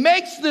 And he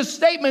makes this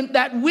statement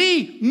that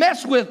we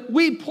mess with,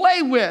 we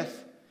play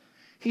with.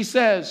 He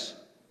says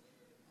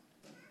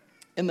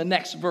in the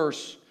next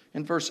verse,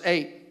 in verse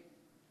 8,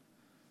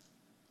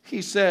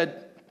 he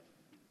said,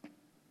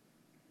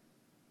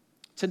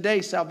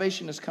 today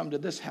salvation has come to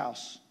this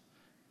house.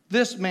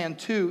 This man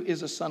too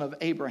is a son of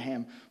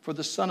Abraham, for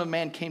the Son of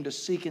Man came to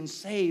seek and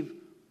save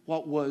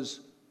what was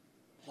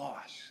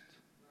lost.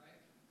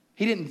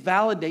 He didn't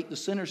validate the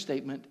sinner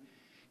statement.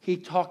 He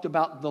talked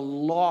about the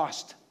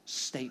lost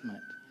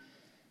statement.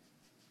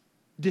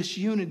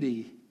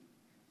 disunity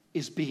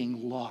is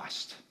being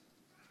lost.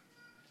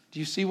 Do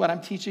you see what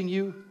I'm teaching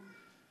you?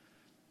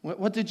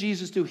 What did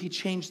Jesus do? He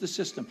changed the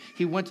system.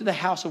 He went to the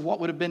house of what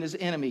would have been his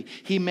enemy.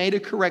 He made a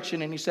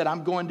correction and he said,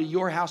 I'm going to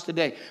your house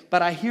today.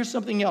 But I hear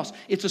something else.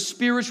 It's a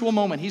spiritual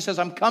moment. He says,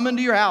 I'm coming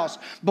to your house.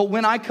 But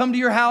when I come to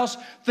your house,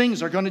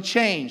 things are going to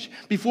change.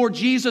 Before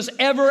Jesus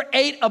ever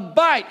ate a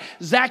bite,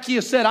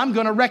 Zacchaeus said, I'm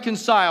going to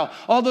reconcile.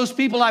 All those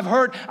people I've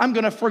hurt, I'm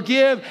going to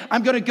forgive.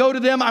 I'm going to go to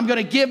them. I'm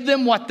going to give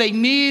them what they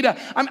need.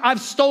 I've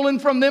stolen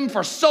from them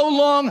for so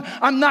long.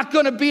 I'm not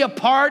going to be a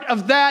part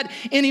of that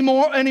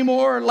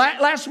anymore.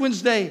 Last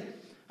Wednesday,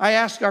 I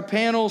asked our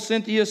panel,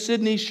 Cynthia,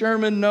 Sydney,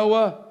 Sherman,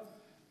 Noah,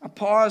 I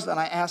paused and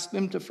I asked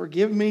them to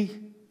forgive me.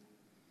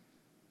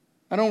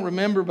 I don't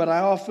remember, but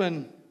I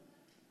often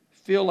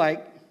feel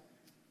like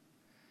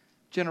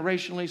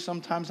generationally,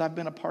 sometimes I've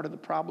been a part of the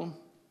problem.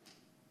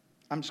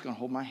 I'm just going to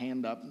hold my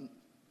hand up. Has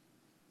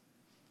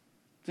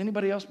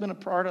anybody else been a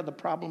part of the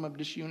problem of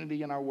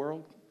disunity in our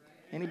world?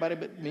 Anybody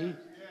but me?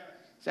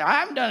 Say, I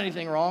haven't done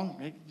anything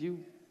wrong.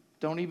 You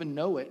don't even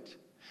know it.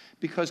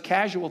 Because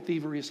casual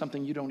thievery is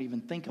something you don't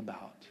even think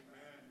about.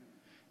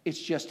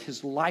 It's just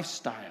his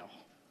lifestyle.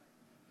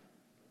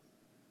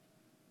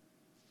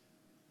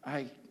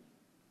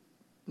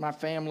 My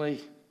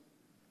family,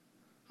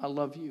 I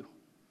love you.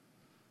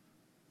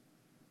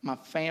 My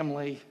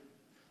family,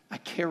 I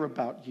care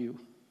about you.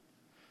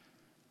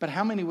 But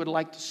how many would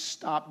like to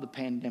stop the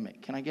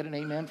pandemic? Can I get an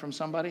amen from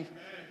somebody?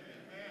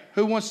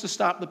 Who wants to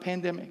stop the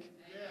pandemic?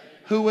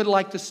 Who would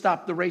like to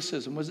stop the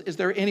racism? Is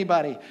there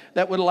anybody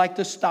that would like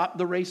to stop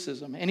the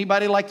racism?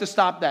 Anybody like to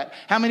stop that?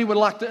 How many would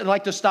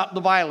like to stop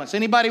the violence?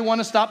 Anybody want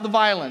to stop the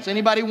violence?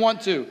 Anybody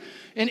want to?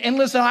 And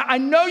listen, I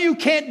know you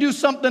can't do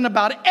something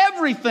about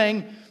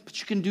everything, but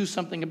you can do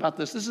something about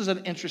this. This is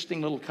an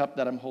interesting little cup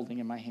that I'm holding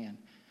in my hand.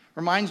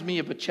 Reminds me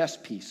of a chess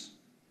piece.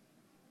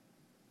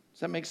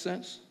 Does that make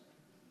sense?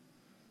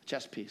 A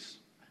chess piece.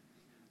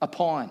 A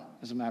pawn,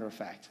 as a matter of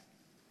fact.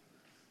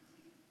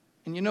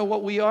 And you know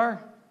what we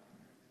are?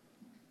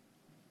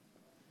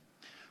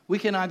 We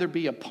can either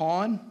be a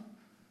pawn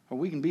or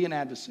we can be an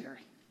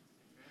adversary.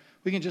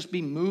 We can just be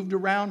moved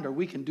around or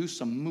we can do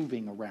some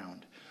moving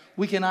around.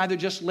 We can either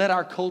just let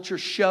our culture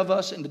shove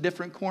us into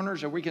different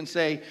corners or we can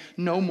say,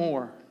 no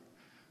more.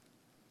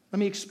 Let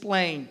me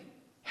explain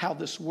how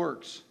this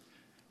works.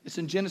 It's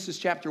in Genesis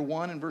chapter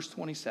 1 and verse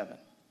 27.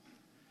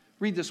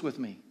 Read this with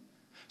me.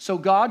 So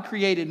God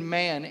created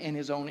man in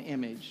his own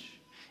image.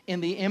 In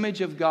the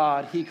image of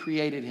God, he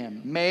created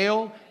him.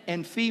 Male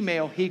and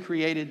female, he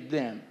created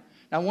them.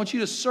 Now, I want you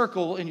to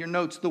circle in your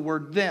notes the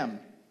word them.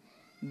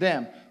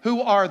 Them.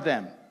 Who are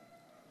them?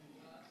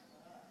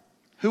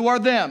 Who are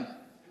them?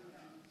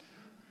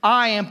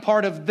 I am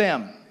part of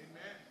them.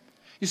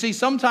 You see,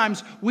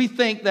 sometimes we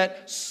think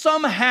that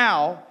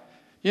somehow,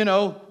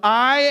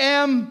 I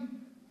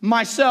am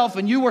myself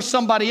and you are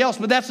somebody else,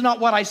 but that's not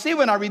what I see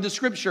when I read the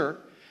scripture.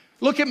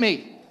 Look at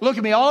me. Look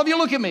at me. All of you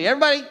look at me.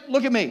 Everybody,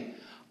 look at me.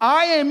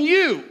 I am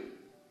you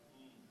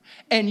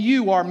and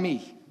you are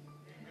me.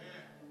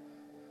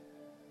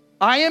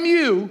 I am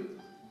you.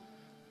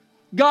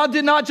 God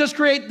did not just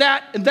create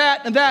that and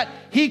that and that.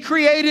 He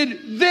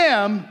created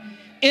them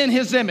in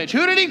his image.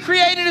 Who did he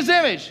create in his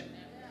image?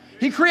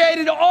 He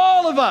created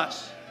all of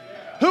us.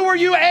 Who are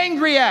you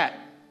angry at?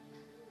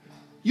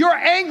 You're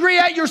angry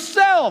at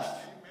yourself.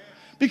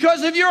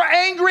 Because if you're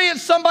angry at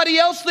somebody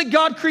else that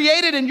God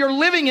created and you're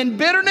living in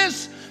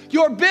bitterness,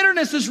 your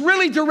bitterness is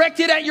really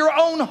directed at your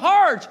own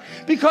heart.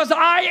 Because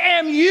I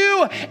am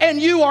you and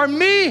you are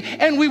me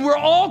and we were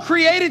all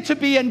created to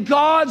be in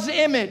God's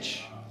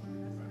image.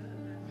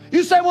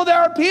 You say, well, there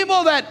are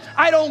people that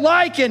I don't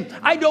like and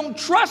I don't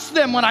trust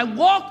them. When I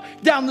walk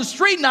down the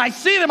street and I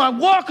see them, I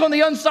walk on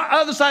the other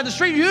side of the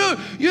street.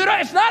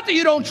 It's not that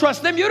you don't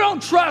trust them. You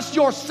don't trust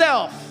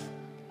yourself.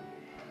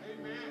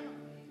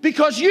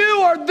 Because you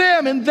are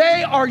them and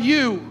they are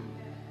you.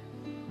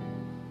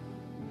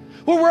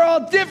 Well, we're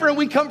all different.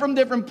 We come from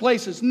different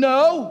places.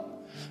 No.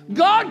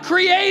 God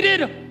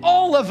created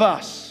all of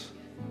us.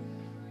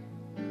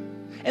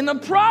 And the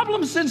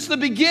problem since the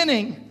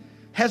beginning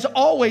has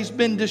always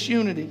been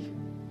disunity.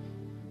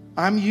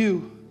 I'm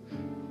you.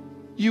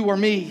 You are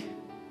me.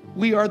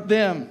 We are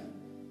them.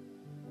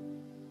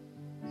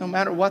 No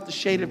matter what the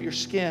shade of your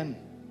skin.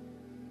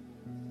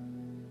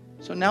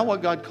 So now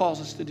what God calls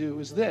us to do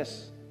is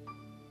this.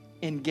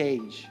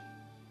 Engage.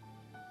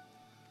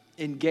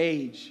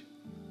 Engage.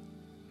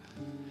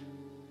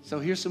 So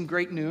here's some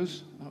great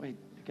news. Oh, wait,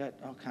 I got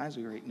all kinds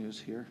of great news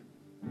here.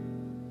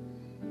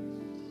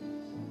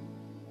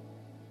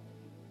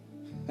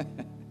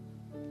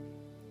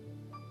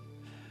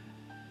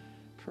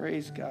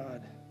 Praise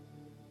God.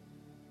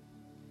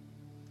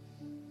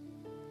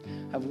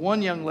 I have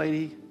one young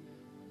lady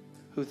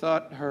who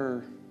thought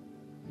her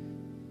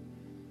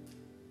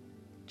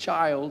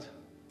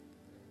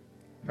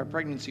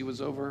pregnancy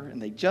was over,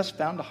 and they just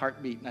found a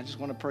heartbeat. And I just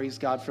want to praise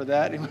God for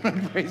that. I want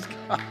to praise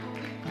God.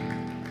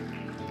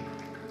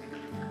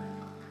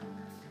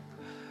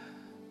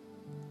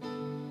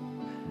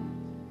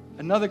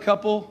 Another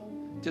couple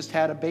just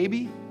had a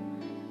baby,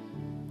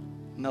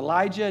 And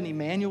Elijah and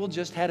Emmanuel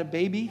just had a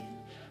baby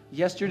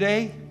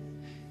yesterday.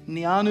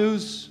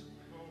 Nianu's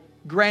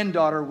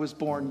granddaughter was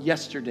born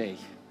yesterday.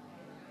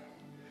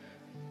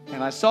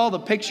 And I saw the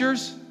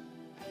pictures.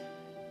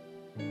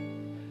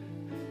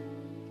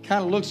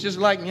 Kind of looks just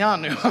like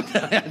Nianu.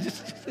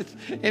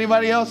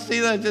 Anybody else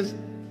see that? Just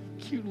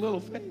cute little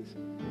face.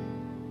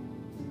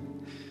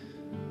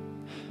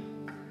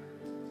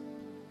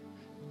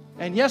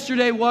 And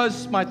yesterday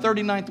was my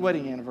 39th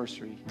wedding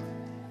anniversary.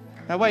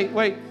 Now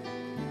wait.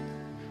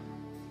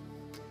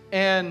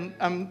 And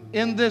I'm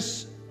in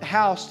this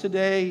house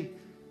today.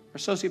 Our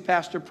associate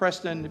pastor,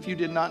 Preston, if you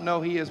did not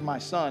know, he is my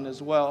son as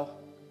well.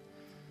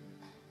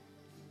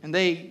 And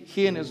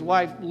he and his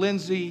wife,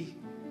 Lindsay,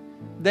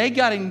 they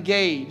got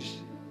engaged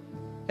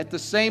at the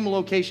same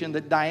location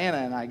that Diana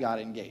and I got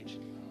engaged.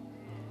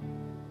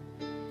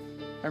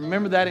 I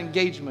remember that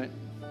engagement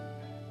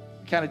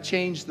kind of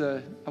changed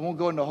I won't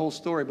go into the whole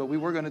story, but we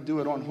were going to do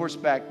it on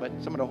horseback, but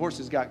some of the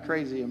horses got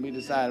crazy and we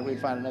decided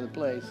we'd find another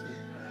place.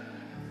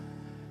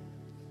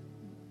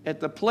 At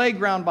the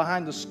playground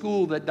behind the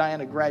school that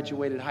Diana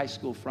graduated high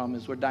school from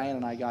is where Diana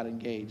and I got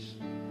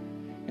engaged.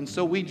 And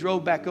so we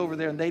drove back over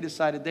there and they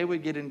decided they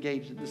would get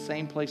engaged at the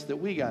same place that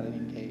we got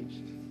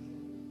engaged.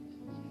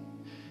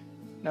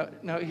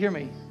 Now hear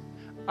me.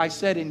 I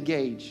said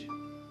engage.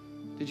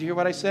 Did you hear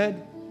what I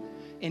said?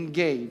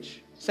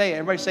 Engage. Say it.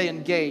 Everybody say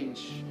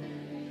engage.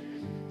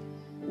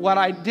 What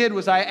I did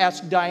was I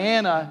asked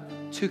Diana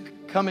to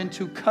come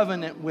into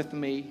covenant with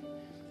me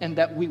and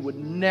that we would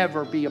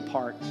never be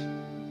apart.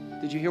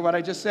 Did you hear what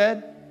I just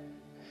said?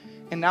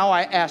 And now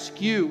I ask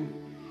you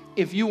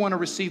if you want to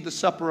receive the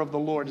supper of the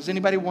Lord. Does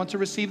anybody want to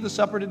receive the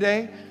supper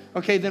today?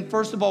 Okay, then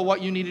first of all,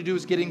 what you need to do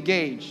is get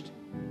engaged.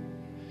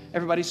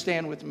 Everybody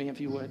stand with me if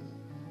you would.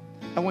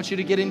 I want you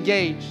to get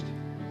engaged.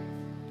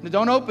 Now,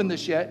 don't open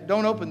this yet.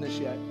 Don't open this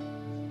yet.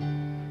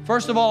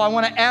 First of all, I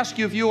want to ask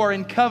you if you are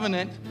in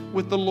covenant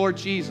with the Lord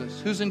Jesus.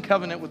 Who's in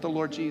covenant with the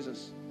Lord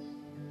Jesus?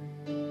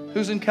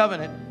 Who's in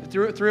covenant?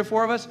 Three or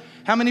four of us?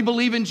 How many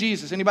believe in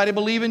Jesus? Anybody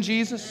believe in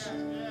Jesus?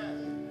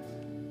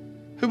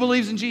 Who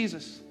believes in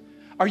Jesus?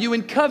 Are you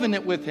in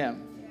covenant with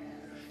Him?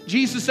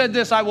 Jesus said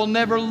this, I will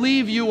never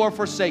leave you or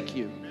forsake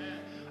you.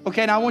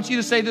 Okay, now I want you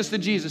to say this to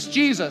Jesus.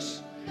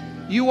 Jesus,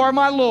 you are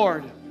my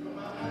Lord.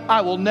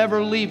 I will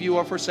never leave you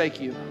or forsake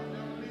you.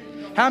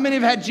 How many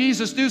have had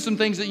Jesus do some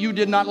things that you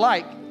did not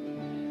like?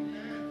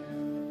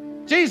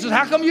 Jesus,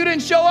 how come you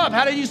didn't show up?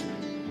 How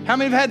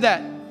many have had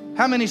that?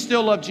 How many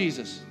still love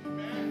Jesus?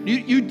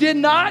 You did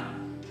not?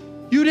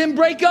 You didn't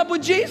break up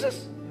with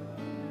Jesus?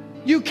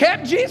 You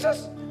kept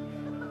Jesus?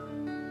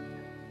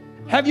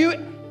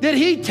 Did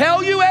He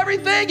tell you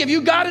everything? Have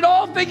you got it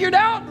all figured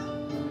out?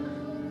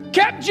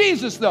 Kept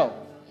Jesus though.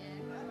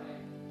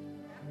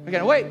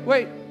 Okay,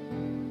 wait.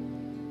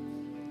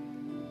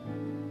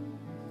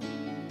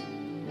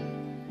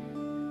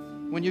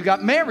 When you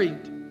got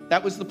married,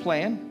 that was the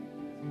plan.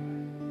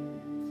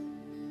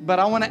 But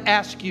I want to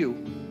ask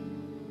you,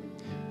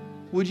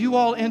 would you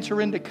all enter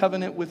into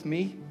covenant with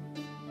me?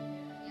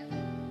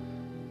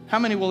 How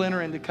many will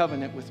enter into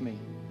covenant with me?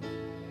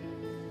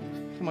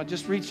 Come on,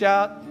 just reach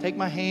out, take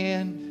my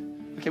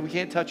hand. Okay, we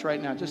can't touch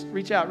right now. Just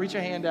reach out, reach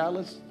your hand out.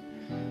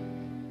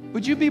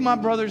 Would you be my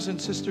brothers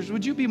and sisters?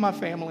 Would you be my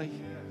family?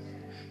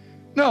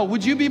 No,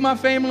 would you be my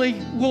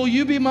family? Will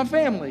you be my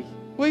family?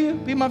 Will you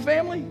be my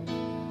family?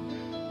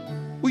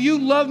 Will you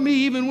love me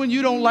even when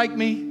you don't like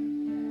me?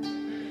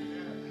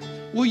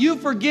 Will you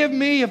forgive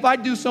me if I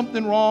do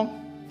something wrong?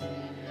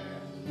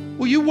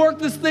 Will you work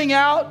this thing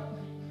out?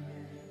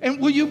 And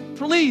will you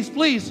please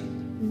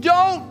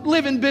don't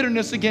live in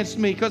bitterness against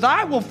me, because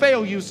I will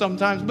fail you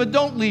sometimes, but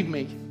don't leave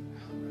me.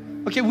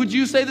 Okay, would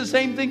you say the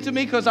same thing to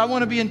me? Because I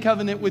want to be in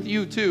covenant with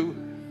you too.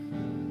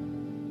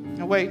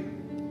 Now wait.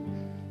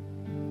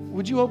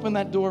 Would you open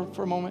that door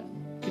for a moment?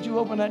 Could you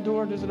open that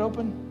door? Does it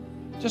open?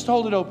 Just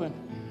hold it open.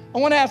 I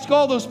want to ask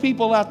all those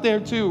people out there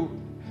too.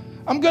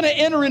 I'm going to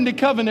enter into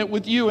covenant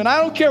with you, and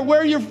I don't care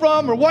where you're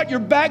from or what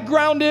your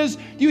background is.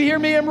 Do you hear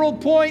me,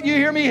 Emerald Point? Do you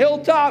hear me,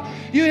 Hilltop?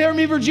 Do you hear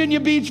me, Virginia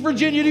Beach,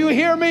 Virginia? Do you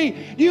hear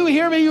me? Do you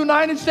hear me,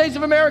 United States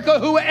of America?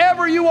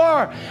 Whoever you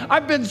are,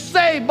 I've been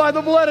saved by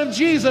the blood of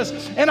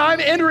Jesus, and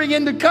I'm entering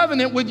into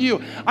covenant with you.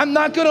 I'm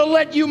not going to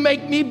let you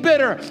make me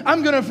bitter.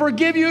 I'm going to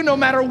forgive you no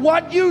matter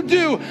what you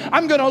do.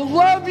 I'm going to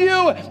love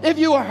you. If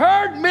you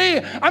hurt me,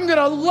 I'm going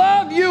to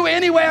love you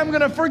anyway. I'm going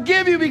to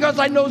forgive you, because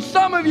I know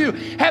some of you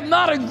have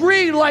not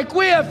agreed like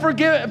we have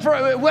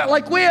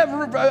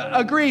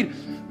agreed.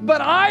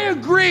 But I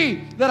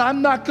agree that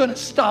I'm not going to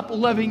stop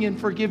loving and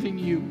forgiving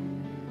you.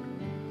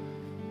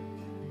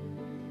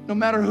 No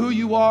matter who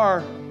you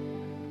are,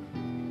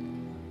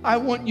 I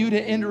want you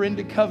to enter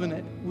into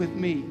covenant with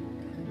me.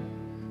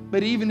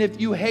 But even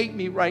if you hate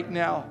me right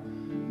now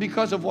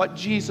because of what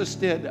Jesus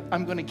did,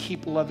 I'm going to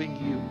keep loving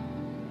you.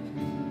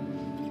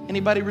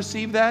 Anybody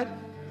receive that?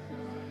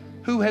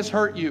 Who has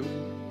hurt you?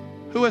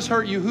 Who has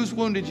hurt you? Who's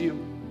wounded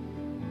you?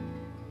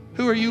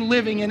 Who are you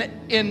living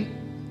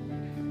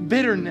in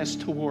bitterness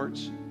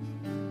towards?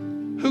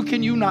 Who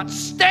can you not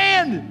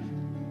stand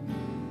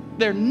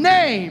their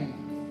name?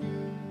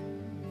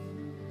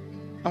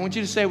 I want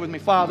you to say it with me.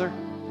 Father,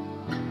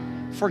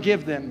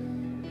 forgive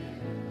them.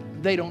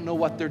 They don't know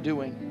what they're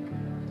doing.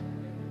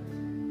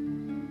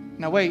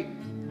 Now wait.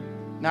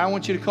 Now I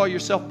want you to call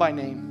yourself by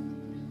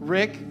name.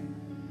 Rick,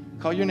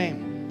 call your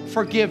name.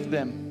 Forgive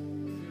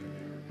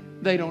them.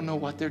 They don't know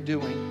what they're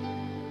doing.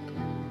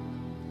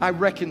 I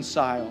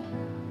reconcile.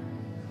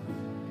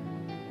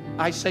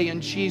 I say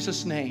in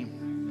Jesus'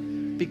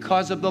 name,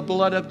 because of the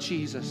blood of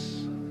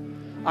Jesus,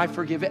 I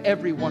forgive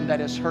everyone that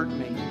has hurt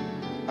me.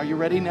 Are you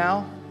ready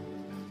now?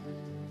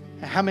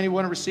 How many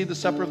want to receive the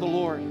supper of the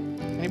Lord?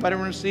 Anybody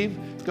want to receive?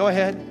 Go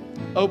ahead.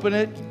 Open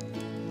it.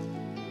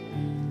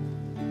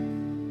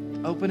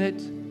 Open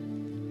it.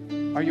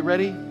 Are you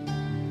ready?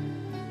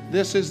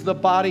 This is the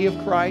body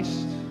of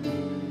Christ.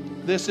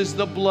 This is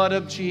the blood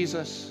of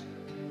Jesus.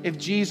 If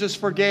Jesus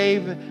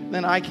forgave,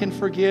 then I can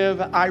forgive.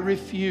 I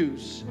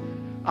refuse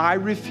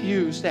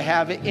to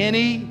have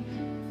any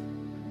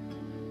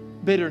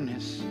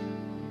bitterness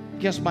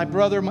against my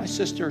brother, my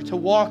sister, to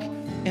walk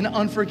in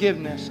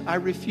unforgiveness. I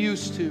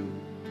refuse to.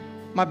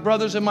 My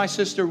brothers and my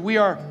sister, we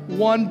are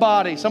one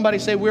body. Somebody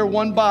say we're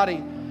one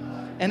body.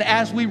 And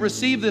as we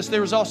receive this,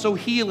 there is also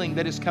healing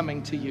that is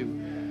coming to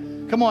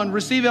you. Come on,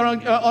 receive it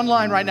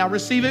online right now.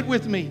 Receive it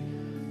with me.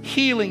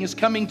 Healing is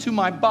coming to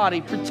my body.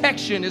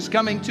 Protection is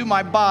coming to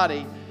my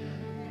body.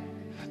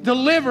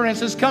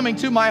 Deliverance is coming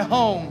to my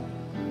home.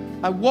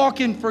 I walk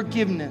in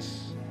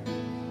forgiveness.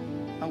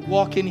 I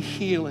walk in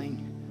healing.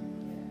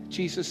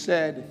 Jesus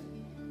said,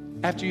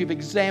 after you've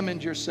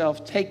examined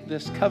yourself, take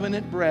this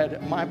covenant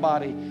bread, my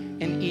body,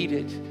 and eat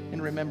it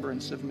in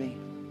remembrance of me.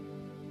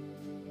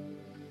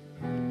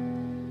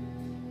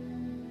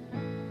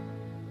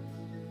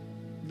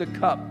 The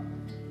cup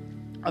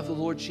of the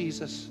Lord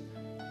Jesus.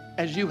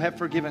 As you have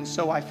forgiven,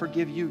 so I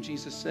forgive you,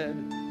 Jesus said.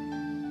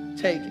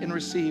 Take and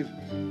receive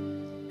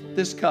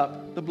this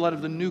cup, the blood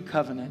of the new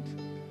covenant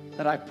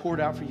that I poured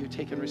out for you.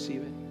 Take and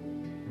receive it.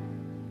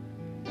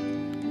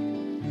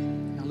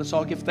 Now let's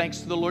all give thanks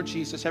to the Lord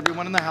Jesus.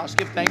 Everyone in the house,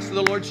 give thanks to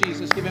the Lord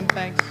Jesus. Give him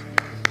thanks.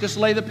 Just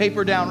lay the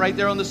paper down right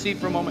there on the seat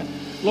for a moment.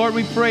 Lord,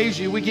 we praise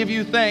you. We give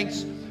you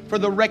thanks for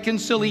the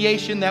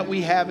reconciliation that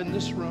we have in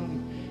this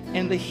room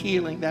and the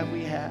healing that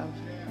we have.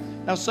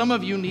 Now, some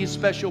of you need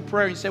special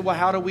prayer. You say, well,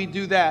 how do we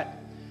do that?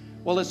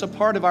 Well, it's a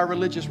part of our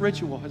religious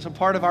ritual. It's a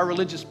part of our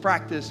religious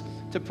practice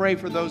to pray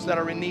for those that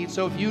are in need.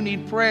 So if you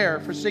need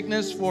prayer for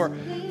sickness, for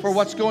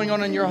what's going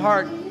on in your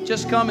heart,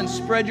 just come and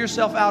spread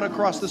yourself out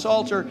across this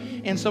altar,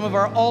 and some of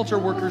our altar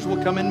workers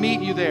will come and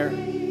meet you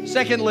there.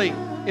 Secondly,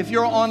 if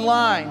you're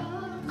online,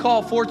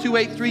 call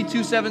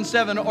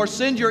 428-3277 or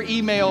send your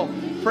email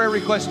prayer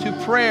request to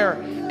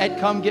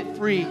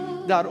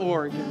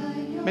prayer@comegetfree.org.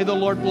 May the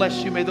Lord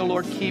bless you. May the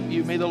Lord keep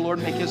you. May the Lord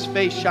make his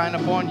face shine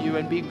upon you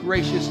and be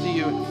gracious to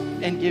you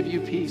and give you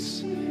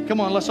peace.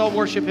 Come on, let's all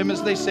worship him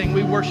as they sing.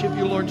 We worship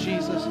you, Lord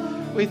Jesus.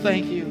 We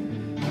thank you.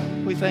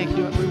 We thank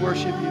you and we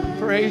worship you.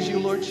 Praise you,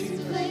 Lord Jesus.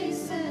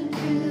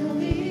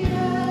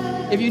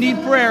 If you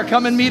need prayer,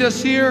 come and meet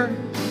us here.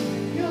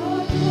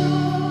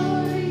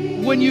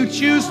 When you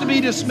choose to be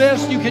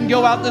dismissed, you can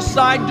go out the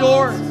side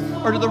door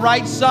or to the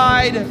right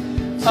side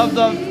of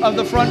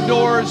the front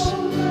doors.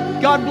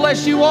 God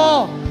bless you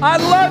all. I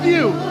love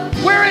you.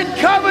 We're in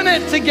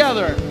covenant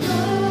together.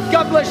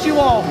 God bless you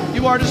all.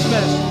 You are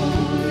dismissed.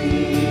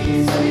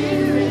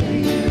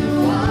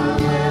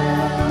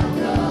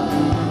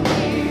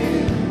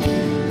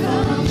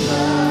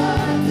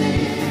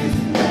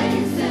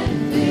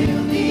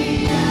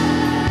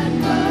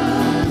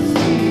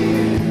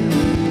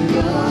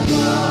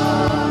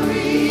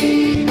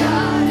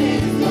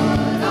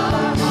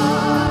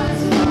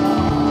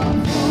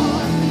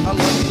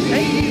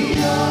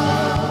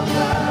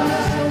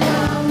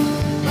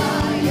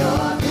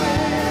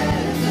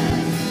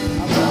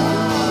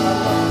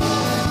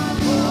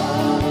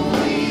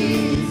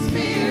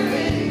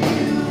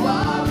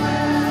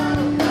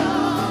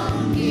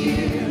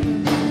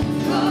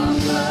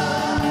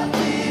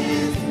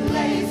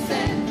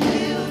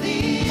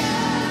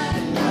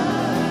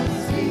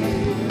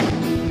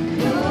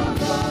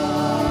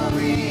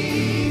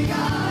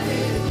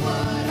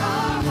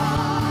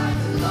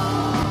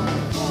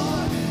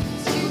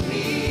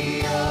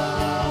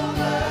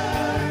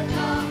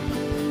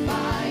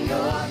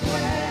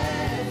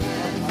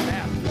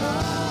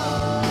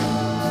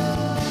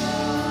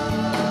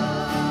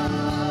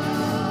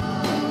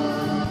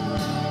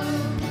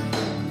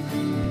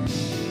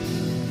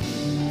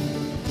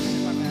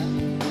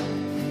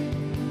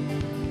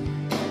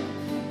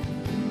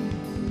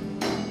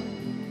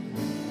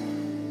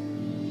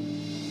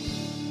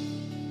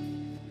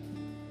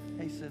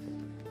 Hey, Sid.